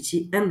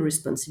visibility and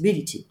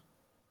responsibility.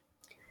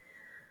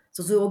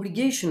 So the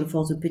obligation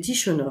for the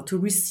petitioner to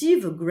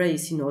receive a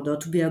grace in order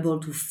to be able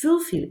to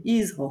fulfill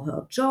his or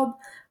her job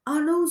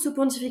allows the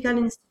pontifical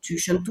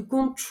institution to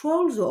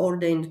control the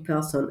ordained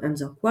person and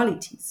their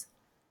qualities.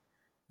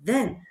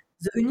 Then,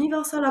 the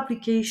universal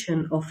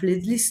application of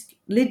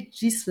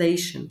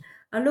legislation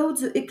allowed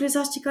the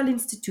ecclesiastical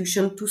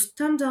institution to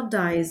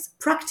standardize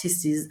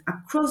practices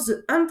across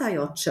the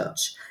entire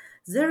church,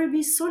 thereby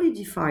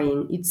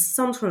solidifying its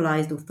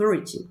centralized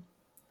authority.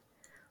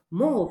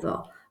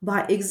 Moreover,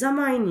 by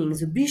examining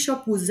the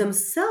bishop who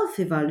themselves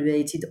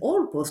evaluated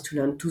all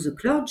postulants to the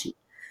clergy,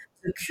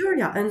 the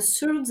Curia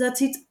ensured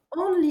that it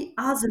only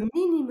has a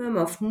minimum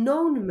of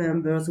known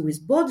members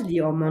with bodily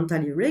or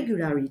mental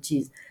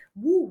irregularities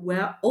who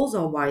were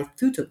otherwise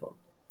suitable.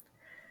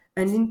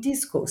 And in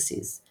these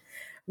cases,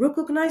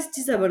 recognized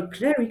disabled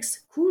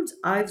clerics could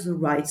have the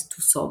right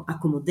to some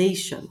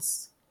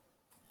accommodations.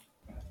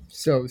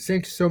 So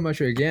thanks so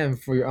much again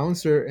for your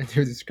answer and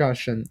your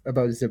discussion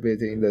about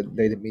disability in the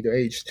late Middle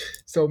Age.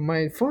 So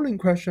my following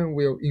question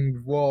will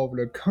involve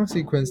the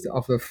consequence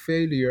of the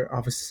failure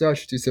of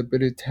such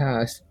disability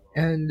tests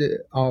and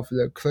of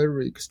the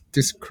clerics'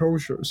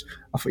 disclosures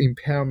of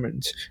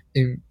impairment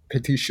in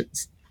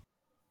petitions.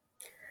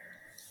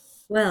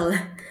 Well,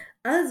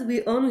 as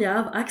we only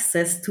have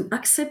access to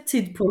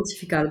accepted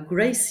pontifical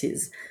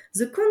graces,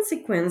 the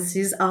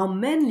consequences are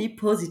mainly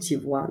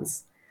positive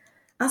ones.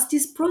 As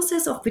this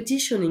process of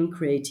petitioning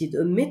created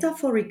a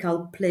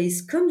metaphorical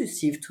place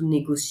conducive to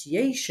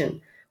negotiation,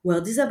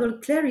 where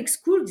disabled clerics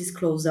could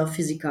disclose their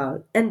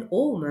physical and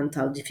or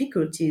mental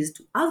difficulties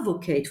to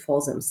advocate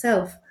for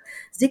themselves,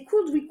 they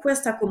could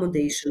request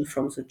accommodation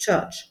from the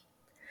church.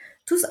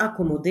 Those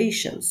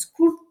accommodations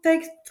could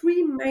take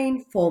three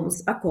main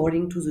forms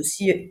according to the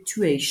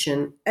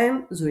situation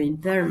and the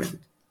impairment.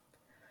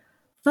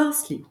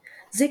 Firstly,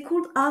 they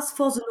could ask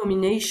for the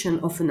nomination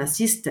of an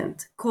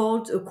assistant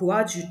called a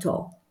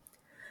coadjutor,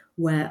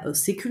 where a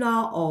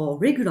secular or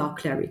regular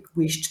cleric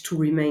wished to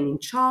remain in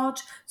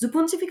charge, the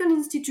pontifical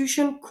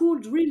institution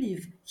could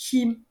relieve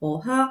him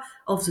or her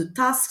of the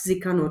tasks they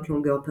can no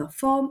longer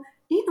perform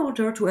in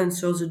order to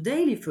ensure the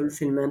daily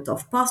fulfillment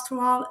of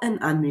pastoral and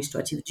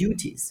administrative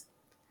duties.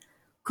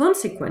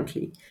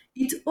 Consequently,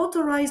 it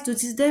authorized a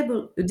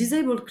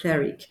disabled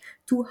cleric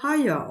to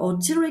hire or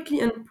directly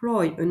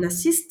employ an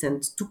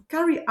assistant to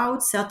carry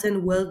out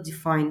certain well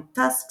defined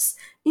tasks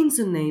in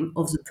the name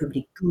of the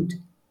public good.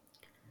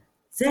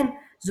 Then,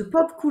 the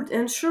Pope could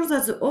ensure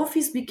that the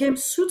office became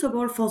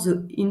suitable for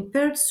the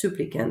impaired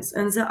supplicants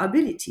and their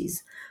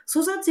abilities,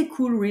 so that they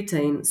could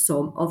retain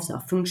some of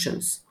their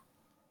functions.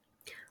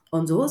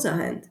 On the other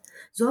hand,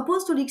 the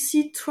Apostolic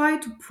See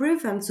tried to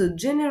prevent the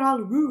general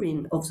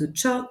ruin of the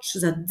Church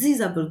that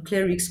disabled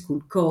clerics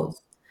could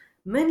cause,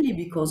 mainly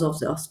because of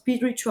their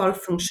spiritual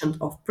function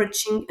of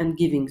preaching and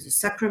giving the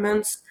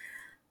sacraments,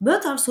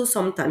 but also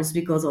sometimes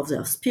because of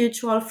their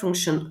spiritual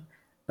function,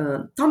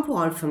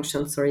 temporal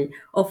function,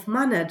 of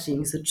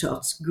managing the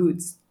church's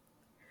goods.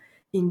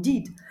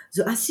 Indeed,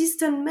 the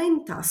assistant's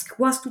main task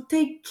was to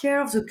take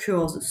care of the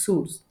cure of the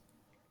souls.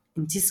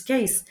 In this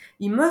case,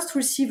 he must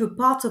receive a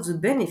part of the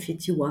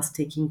benefit he was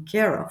taking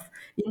care of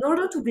in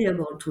order to be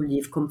able to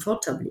live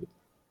comfortably.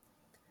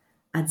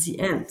 At the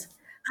end,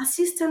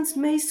 assistants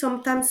may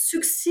sometimes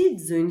succeed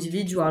the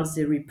individuals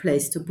they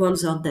replaced upon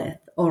their death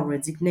or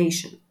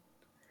resignation.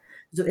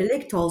 The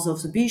electors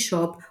of the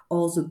bishop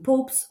or the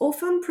popes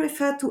often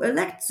prefer to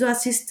elect the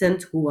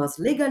assistant who was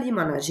legally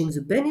managing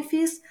the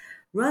benefice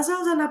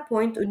rather than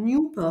appoint a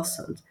new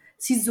person,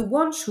 since the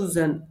one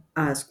chosen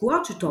as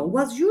coadjutor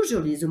was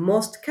usually the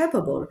most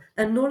capable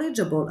and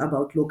knowledgeable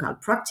about local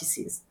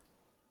practices.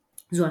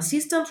 The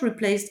assistant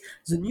replaced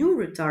the new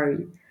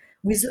retiree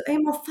with the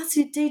aim of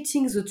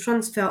facilitating the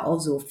transfer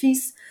of the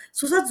office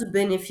so that the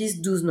benefice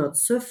does not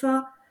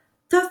suffer,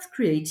 thus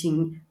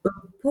creating a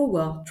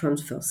power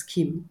transfer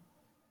scheme.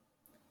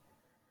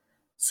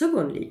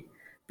 Secondly,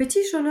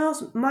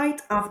 petitioners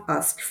might have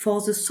asked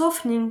for the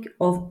softening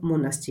of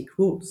monastic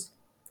rules.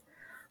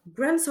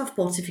 Grants of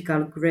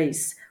pontifical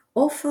grace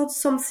offered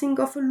something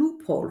of a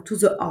loophole to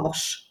the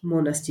harsh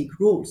monastic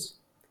rules.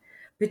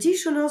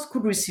 Petitioners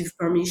could receive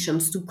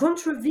permissions to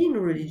contravene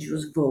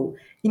religious vow,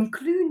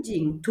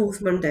 including tooth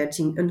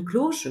mandating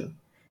enclosure,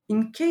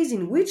 in case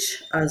in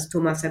which, as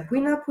Thomas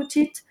Aquina put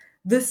it,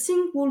 the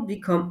thing will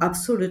become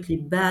absolutely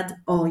bad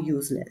or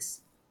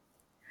useless.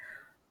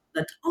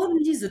 But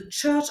only the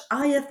church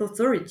highest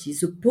authority,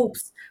 the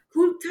popes,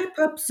 could take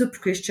up the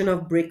question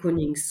of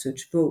breaking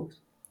such vows.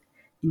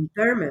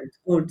 Impairment,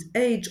 old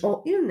age,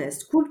 or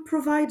illness could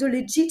provide a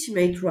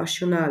legitimate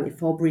rationale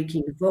for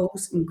breaking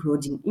vows,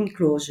 including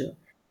enclosure,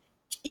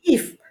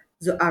 if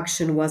the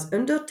action was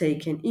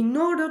undertaken in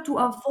order to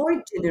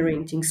avoid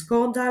generating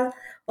scandal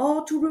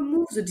or to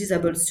remove the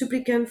disabled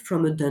supplicant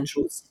from a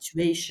dangerous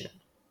situation.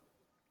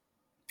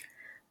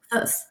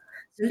 Thus,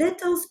 the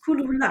letters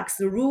could relax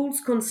the rules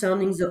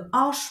concerning the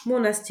harsh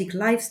monastic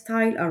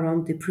lifestyle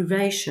around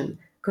deprivation,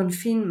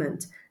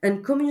 confinement,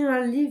 and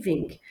communal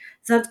living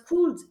that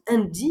could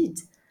and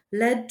did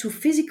lead to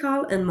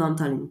physical and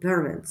mental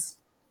impairments.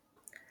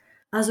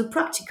 As a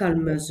practical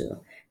measure,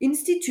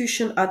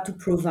 institutions had to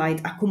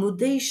provide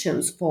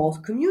accommodations for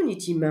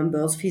community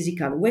members'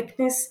 physical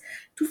weakness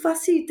to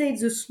facilitate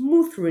the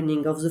smooth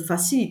running of the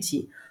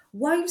facility,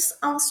 whilst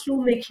also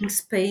making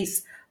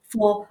space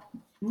for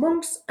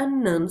monks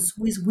and nuns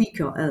with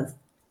weaker health.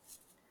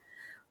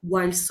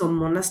 While some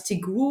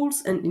monastic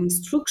rules and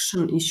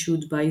instruction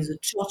issued by the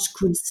church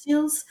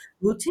councils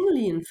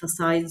routinely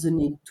emphasize the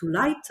need to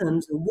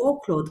lighten the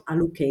workload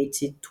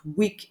allocated to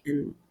weak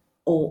and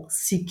or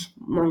sick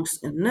monks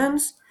and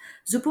nuns,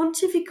 the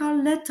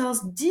pontifical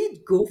letters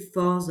did go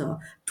further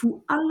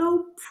to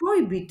allow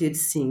prohibited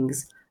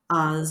things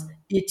as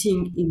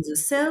eating in the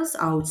cells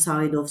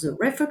outside of the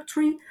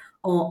refectory,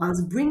 or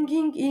as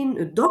bringing in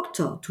a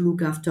doctor to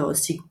look after a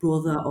sick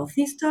brother or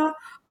sister,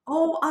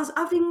 or as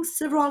having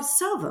several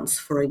servants,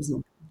 for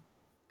example.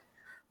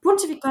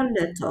 Pontifical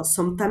letters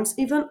sometimes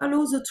even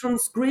allow the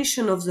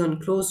transgression of the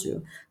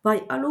enclosure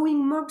by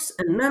allowing monks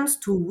and nuns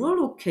to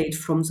relocate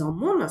from their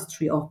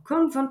monastery or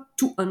convent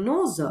to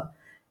another,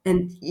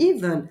 and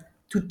even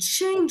to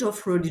change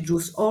of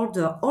religious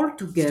order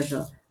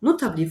altogether,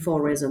 notably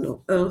for reason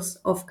of health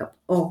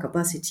or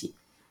capacity.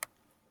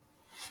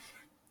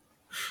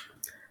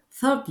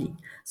 Thirdly,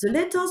 the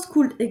letters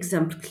could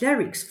exempt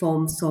clerics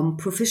from some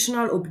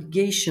professional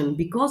obligation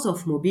because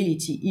of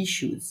mobility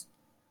issues.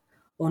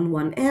 On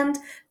one hand,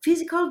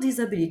 physical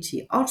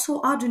disability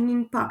also had an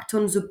impact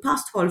on the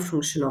pastoral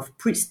function of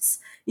priests,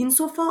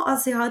 insofar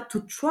as they had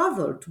to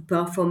travel to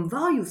perform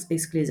various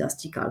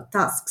ecclesiastical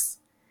tasks.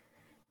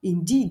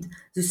 Indeed,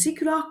 the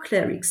secular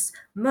clerics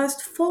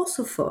must first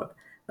of all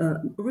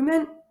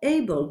remain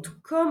able to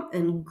come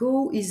and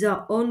go in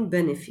their own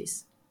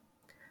benefice.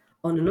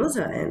 On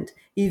another hand,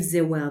 if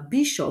they were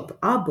bishop,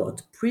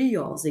 abbot,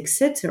 priors,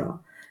 etc.,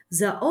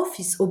 their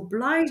office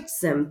obliged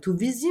them to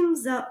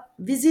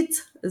visit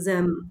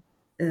them,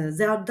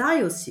 their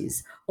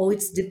diocese or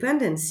its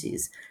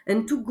dependencies,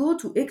 and to go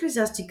to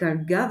ecclesiastical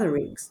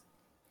gatherings.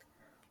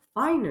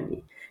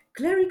 Finally,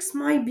 clerics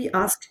might be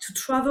asked to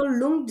travel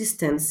long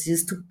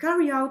distances to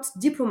carry out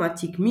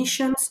diplomatic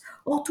missions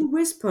or to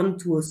respond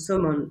to a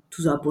summon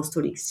to the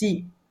apostolic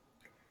see.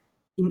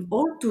 In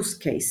all those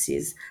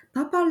cases,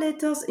 papal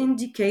letters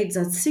indicate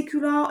that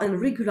secular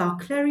and regular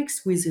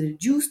clerics with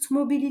reduced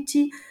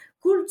mobility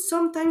could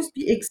sometimes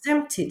be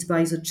exempted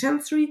by the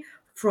chancery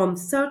from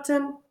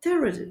certain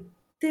theoretically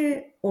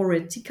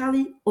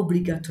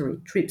obligatory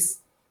trips.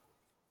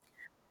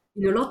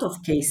 In a lot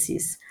of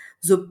cases,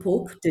 the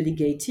Pope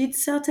delegated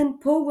certain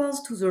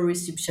powers to the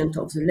recipient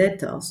of the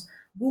letters,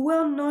 who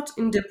were not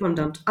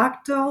independent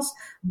actors,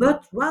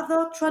 but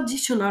rather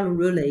traditional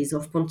relays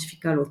of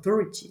pontifical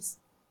authorities.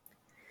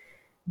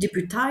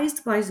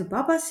 Deputized by the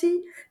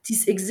papacy,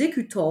 these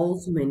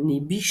executors, mainly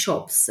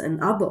bishops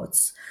and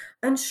abbots,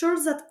 ensure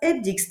that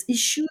edicts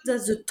issued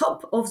at the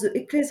top of the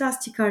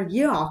ecclesiastical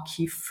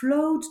hierarchy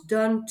flowed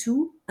down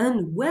to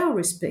and were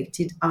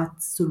respected at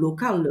the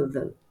local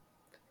level.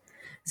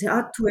 They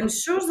had to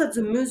ensure that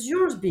the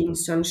measures being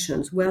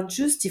sanctioned were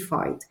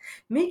justified,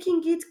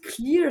 making it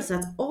clear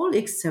that all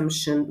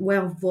exemptions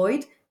were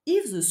void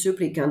if the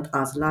supplicant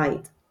has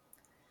lied.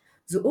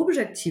 The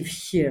objective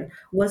here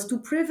was to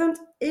prevent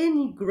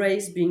any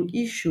grace being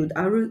issued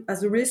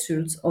as a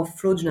result of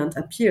fraudulent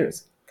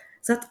appeals,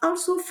 that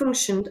also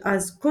functioned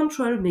as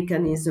control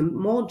mechanism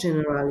more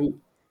generally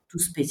to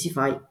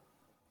specify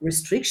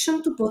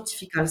restriction to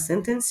pontifical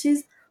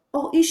sentences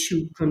or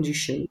issue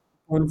condition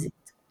on it.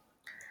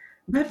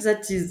 But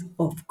that is,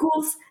 of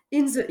course,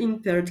 in the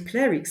impaired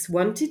clerics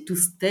wanted to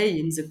stay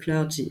in the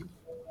clergy.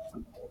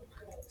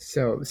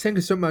 So thank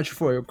you so much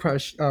for your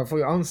question, for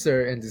your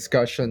answer and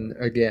discussion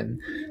again.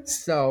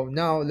 So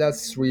now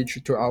let's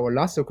switch to our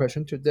last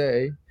question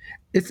today.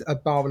 It's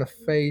about the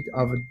fate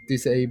of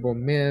disabled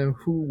men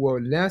who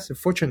were less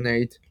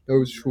fortunate,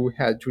 those who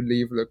had to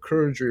leave the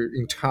clergy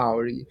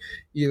entirely,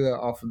 either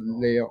of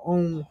their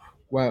own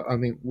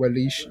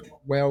volition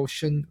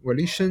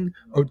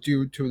or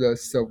due to the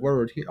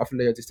severity of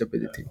their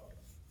disability.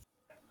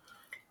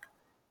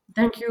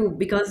 Thank you,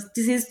 because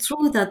this is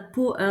true that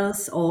poor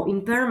health or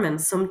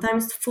impairment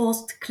sometimes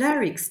forced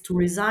clerics to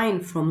resign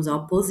from their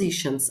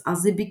positions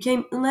as they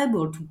became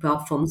unable to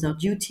perform their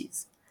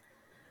duties.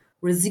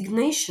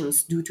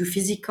 Resignations due to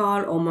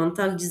physical or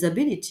mental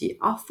disability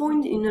are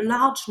found in a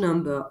large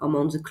number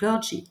among the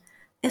clergy,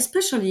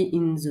 especially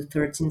in the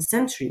 13th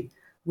century,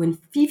 when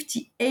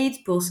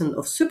 58%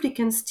 of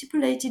supplicants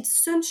stipulated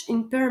such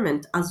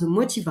impairment as a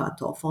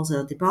motivator for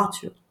their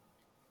departure.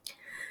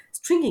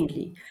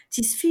 Strikingly,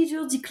 this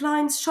figure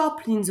declines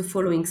sharply in the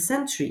following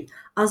century,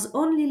 as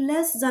only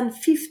less than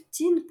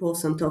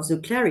 15% of the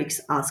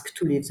clerics asked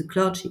to leave the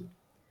clergy.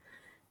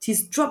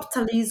 This drop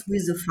tallies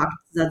with the fact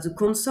that the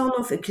concern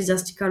of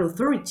ecclesiastical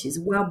authorities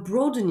were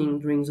broadening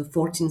during the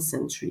 14th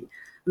century,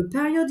 a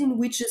period in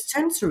which the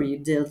chancery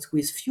dealt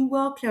with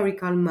fewer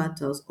clerical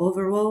matters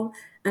overall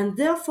and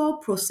therefore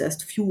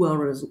processed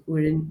fewer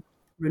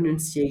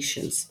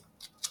renunciations.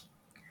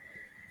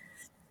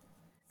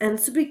 And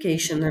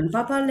supplication and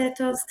papal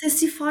letters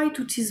testify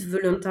to these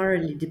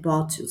voluntary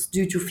departures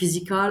due to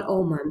physical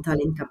or mental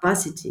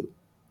incapacity.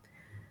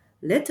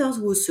 Letters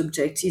whose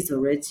subject is the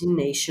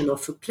resignation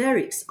of the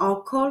clerics are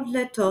called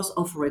letters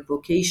of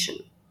revocation.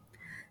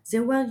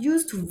 They were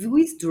used to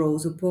withdraw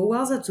the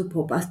powers that the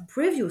Pope had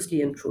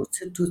previously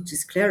entrusted to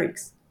these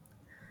clerics.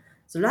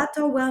 The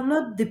latter were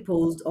not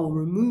deposed or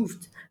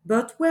removed,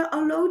 but were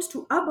allowed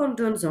to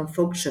abandon their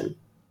function.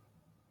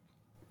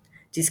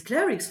 These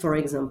clerics, for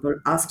example,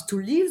 asked to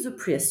leave the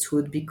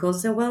priesthood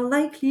because they were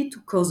likely to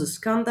cause a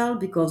scandal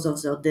because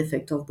of their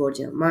defect of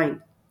body and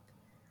mind.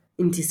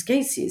 In these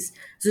cases,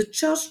 the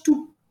church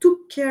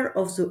took care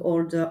of the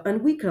older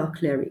and weaker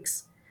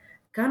clerics.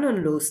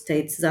 Canon law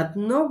states that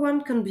no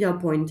one can be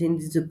appointed in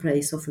the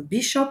place of a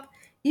bishop,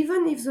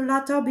 even if the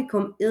latter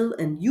become ill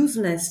and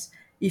useless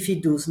if he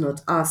does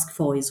not ask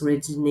for his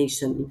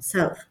resignation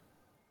himself.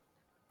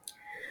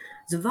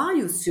 The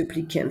various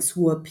supplicants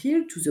who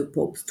appealed to the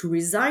Pope to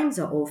resign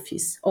their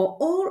office are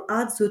all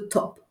at the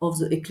top of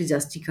the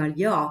ecclesiastical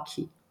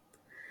hierarchy.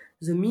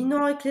 The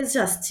minor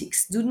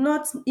ecclesiastics do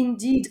not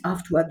indeed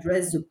have to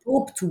address the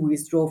Pope to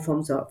withdraw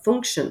from their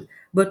function,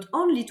 but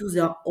only to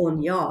their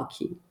own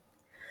hierarchy.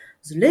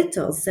 The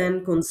letter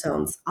then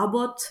concerns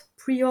abbots,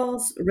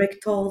 priors,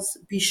 rectors,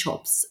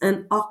 bishops,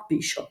 and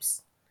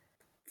archbishops.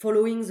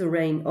 Following the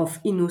reign of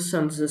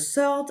Innocent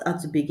III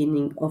at the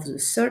beginning of the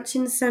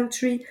 13th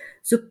century,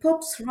 the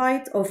Pope's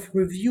right of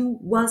review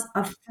was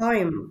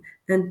affirmed,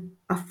 and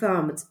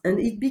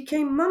it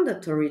became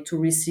mandatory to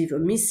receive a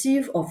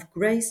missive of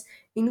grace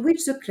in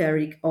which the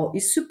cleric or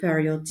his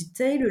superior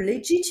detailed a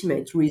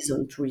legitimate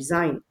reason to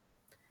resign.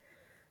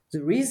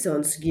 The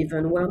reasons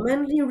given were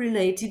mainly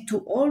related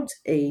to old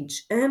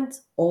age and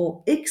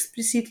or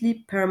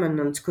explicitly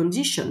permanent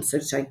conditions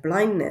such as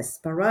blindness,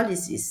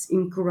 paralysis,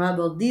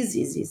 incurable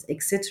diseases,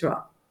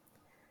 etc.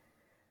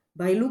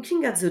 By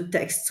looking at the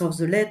texts of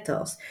the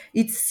letters,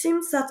 it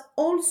seems that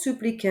all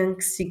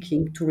supplicants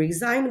seeking to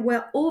resign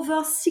were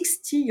over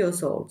 60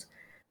 years old,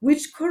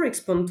 which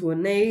corresponds to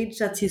an age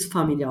that is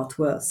familiar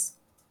to us.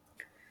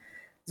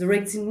 The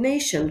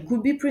resignation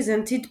could be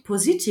presented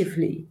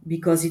positively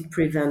because it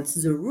prevents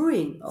the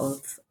ruin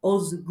of all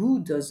the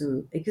good of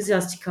the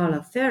ecclesiastical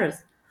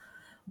affairs,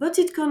 but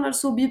it can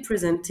also be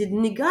presented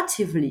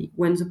negatively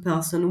when the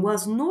person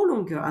was no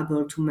longer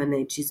able to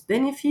manage his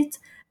benefit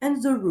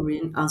and the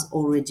ruin has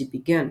already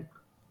begun.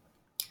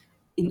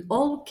 In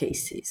all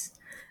cases,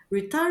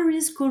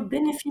 retirees could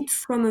benefit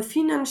from a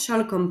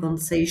financial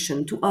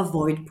compensation to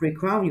avoid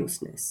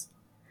precariousness.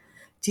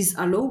 This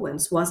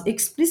allowance was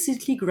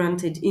explicitly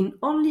granted in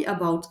only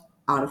about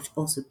half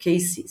of the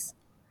cases.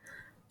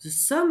 The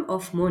sum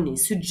of money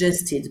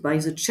suggested by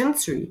the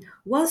Chancery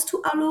was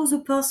to allow the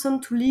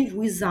person to live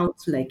without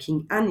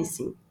lacking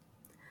anything.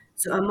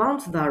 The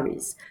amount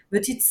varies,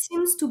 but it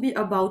seems to be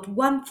about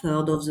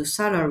one-third of the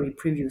salary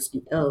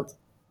previously held.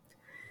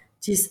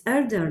 These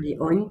elderly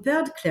or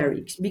impaired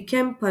clerics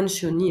became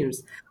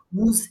pensioners,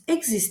 whose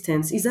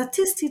existence is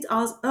attested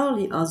as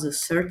early as the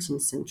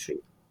 13th century.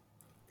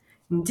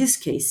 In these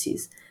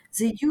cases,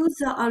 they use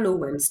their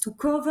allowance to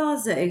cover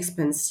their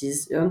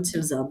expenses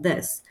until their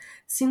death,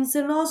 since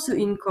they lost the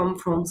income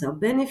from their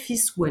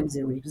benefits when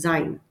they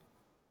resign.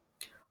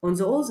 On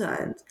the other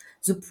hand,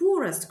 the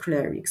poorest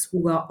clerics,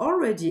 who were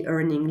already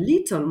earning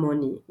little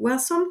money, were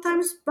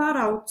sometimes bought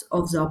out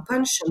of their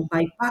pension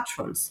by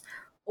patrons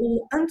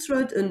or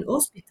entered an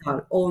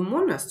hospital or a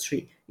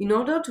monastery in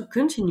order to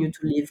continue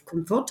to live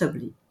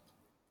comfortably.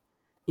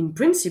 In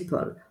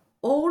principle,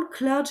 all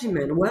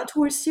clergymen were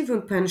to receive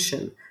a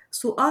pension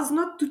so as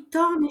not to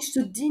tarnish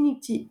the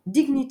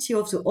dignity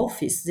of the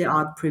office they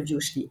had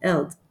previously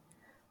held.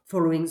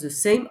 following the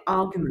same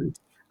argument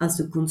as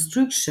the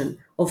construction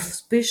of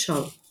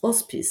special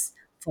hospice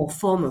for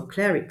former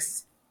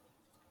clerics.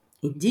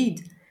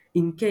 Indeed,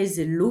 in case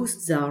they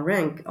lost their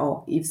rank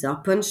or if their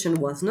pension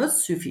was not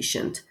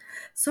sufficient,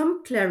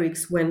 some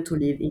clerics went to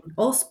live in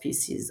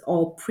hospices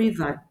or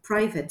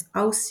private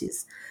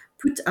houses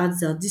put at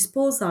their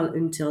disposal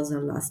until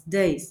their last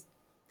days.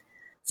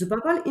 The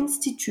papal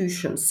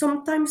institution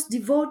sometimes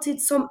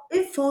devoted some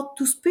effort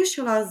to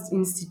specialized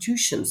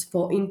institutions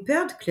for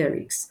impaired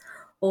clerics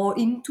or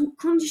into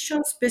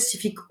condition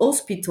specific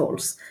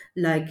hospitals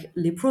like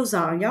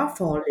leprosaria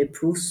for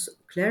leprous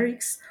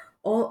clerics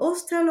or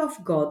hostel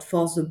of God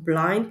for the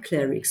blind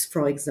clerics,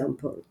 for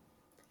example,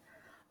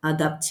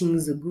 adapting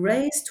the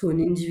grace to an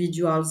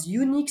individual's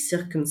unique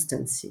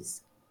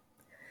circumstances.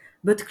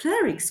 But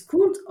clerics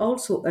could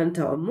also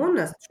enter a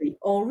monastery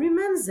or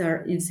remain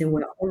there if they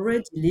were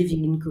already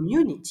living in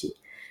community,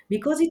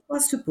 because it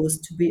was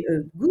supposed to be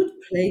a good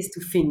place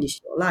to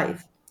finish your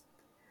life.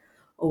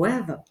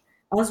 However,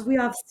 as we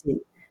have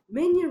seen,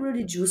 many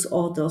religious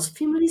orders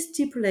firmly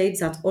stipulate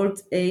that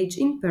old age,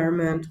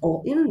 impairment,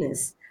 or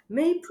illness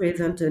may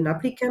prevent an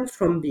applicant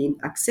from being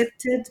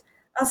accepted,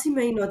 as he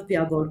may not be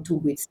able to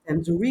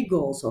withstand the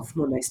rigors of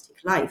monastic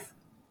life.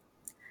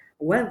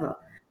 However,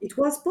 it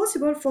was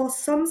possible for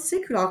some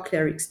secular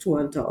clerics to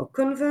enter a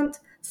convent,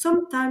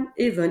 sometimes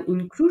even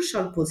in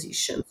crucial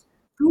positions,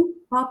 through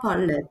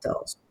papal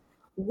letters,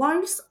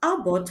 whilst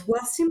abbots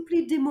were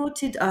simply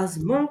demoted as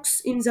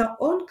monks in their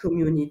own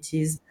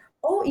communities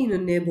or in a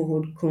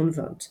neighborhood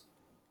convent.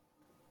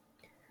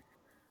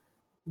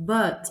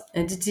 But,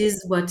 and it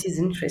is what is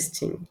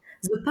interesting,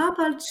 the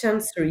papal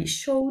chancery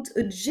showed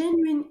a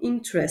genuine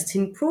interest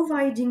in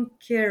providing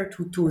care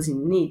to those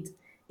in need,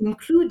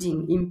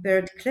 including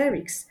impaired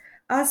clerics,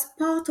 as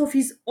part of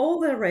his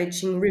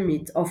overarching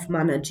remit of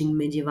managing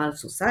medieval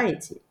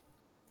society.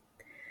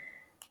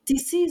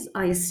 This is,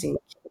 I think,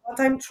 what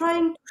I'm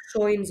trying to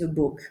show in the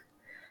book.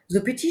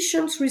 The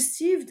petitions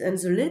received and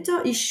the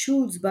letter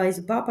issued by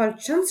the papal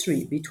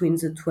chancery between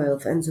the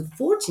 12th and the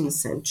 14th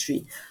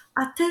century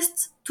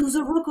attest to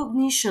the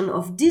recognition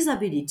of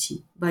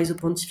disability by the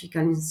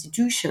pontifical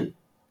institution.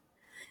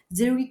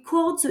 They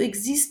record the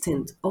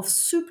existence of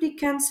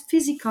supplicants'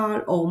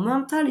 physical or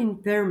mental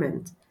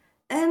impairment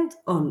and,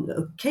 on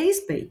a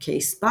case by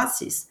case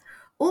basis,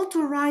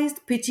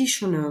 authorized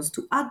petitioners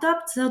to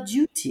adapt their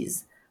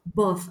duties,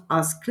 both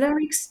as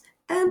clerics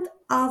and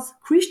as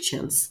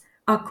Christians,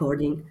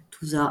 according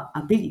to their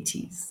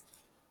abilities.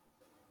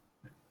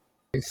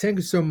 Thank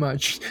you so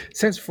much.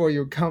 Thanks for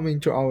your coming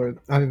to our.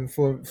 I mean,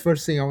 for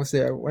first thing I would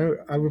say, I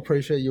will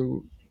appreciate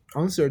you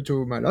answer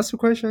to my last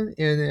question,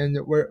 and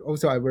we're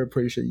also I will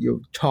appreciate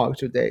you talk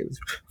today. It was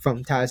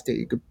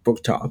fantastic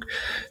book talk.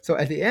 So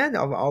at the end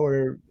of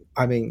our,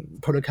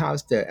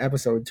 podcast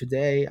episode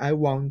today, I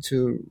want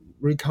to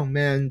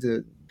recommend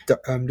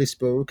this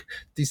book,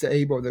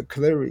 Disabled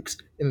Clerics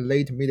in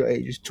Late Middle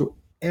Ages, to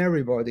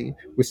everybody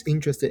who's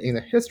interested in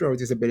the history of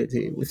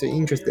disability, with the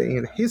interest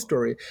in the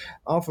history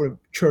of the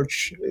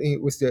church,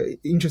 with the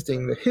interest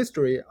in the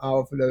history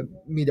of the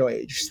Middle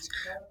Ages,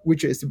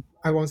 which is,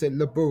 I want to say,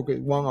 the book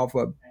is one of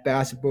the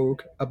best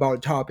book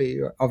about topic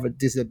of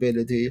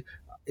disability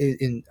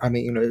in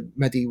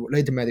the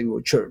late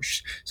medieval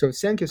church. So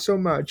thank you so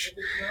much.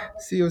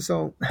 See you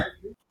soon.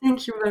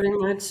 Thank you very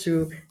much,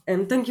 Sue,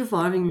 and thank you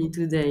for having me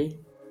today.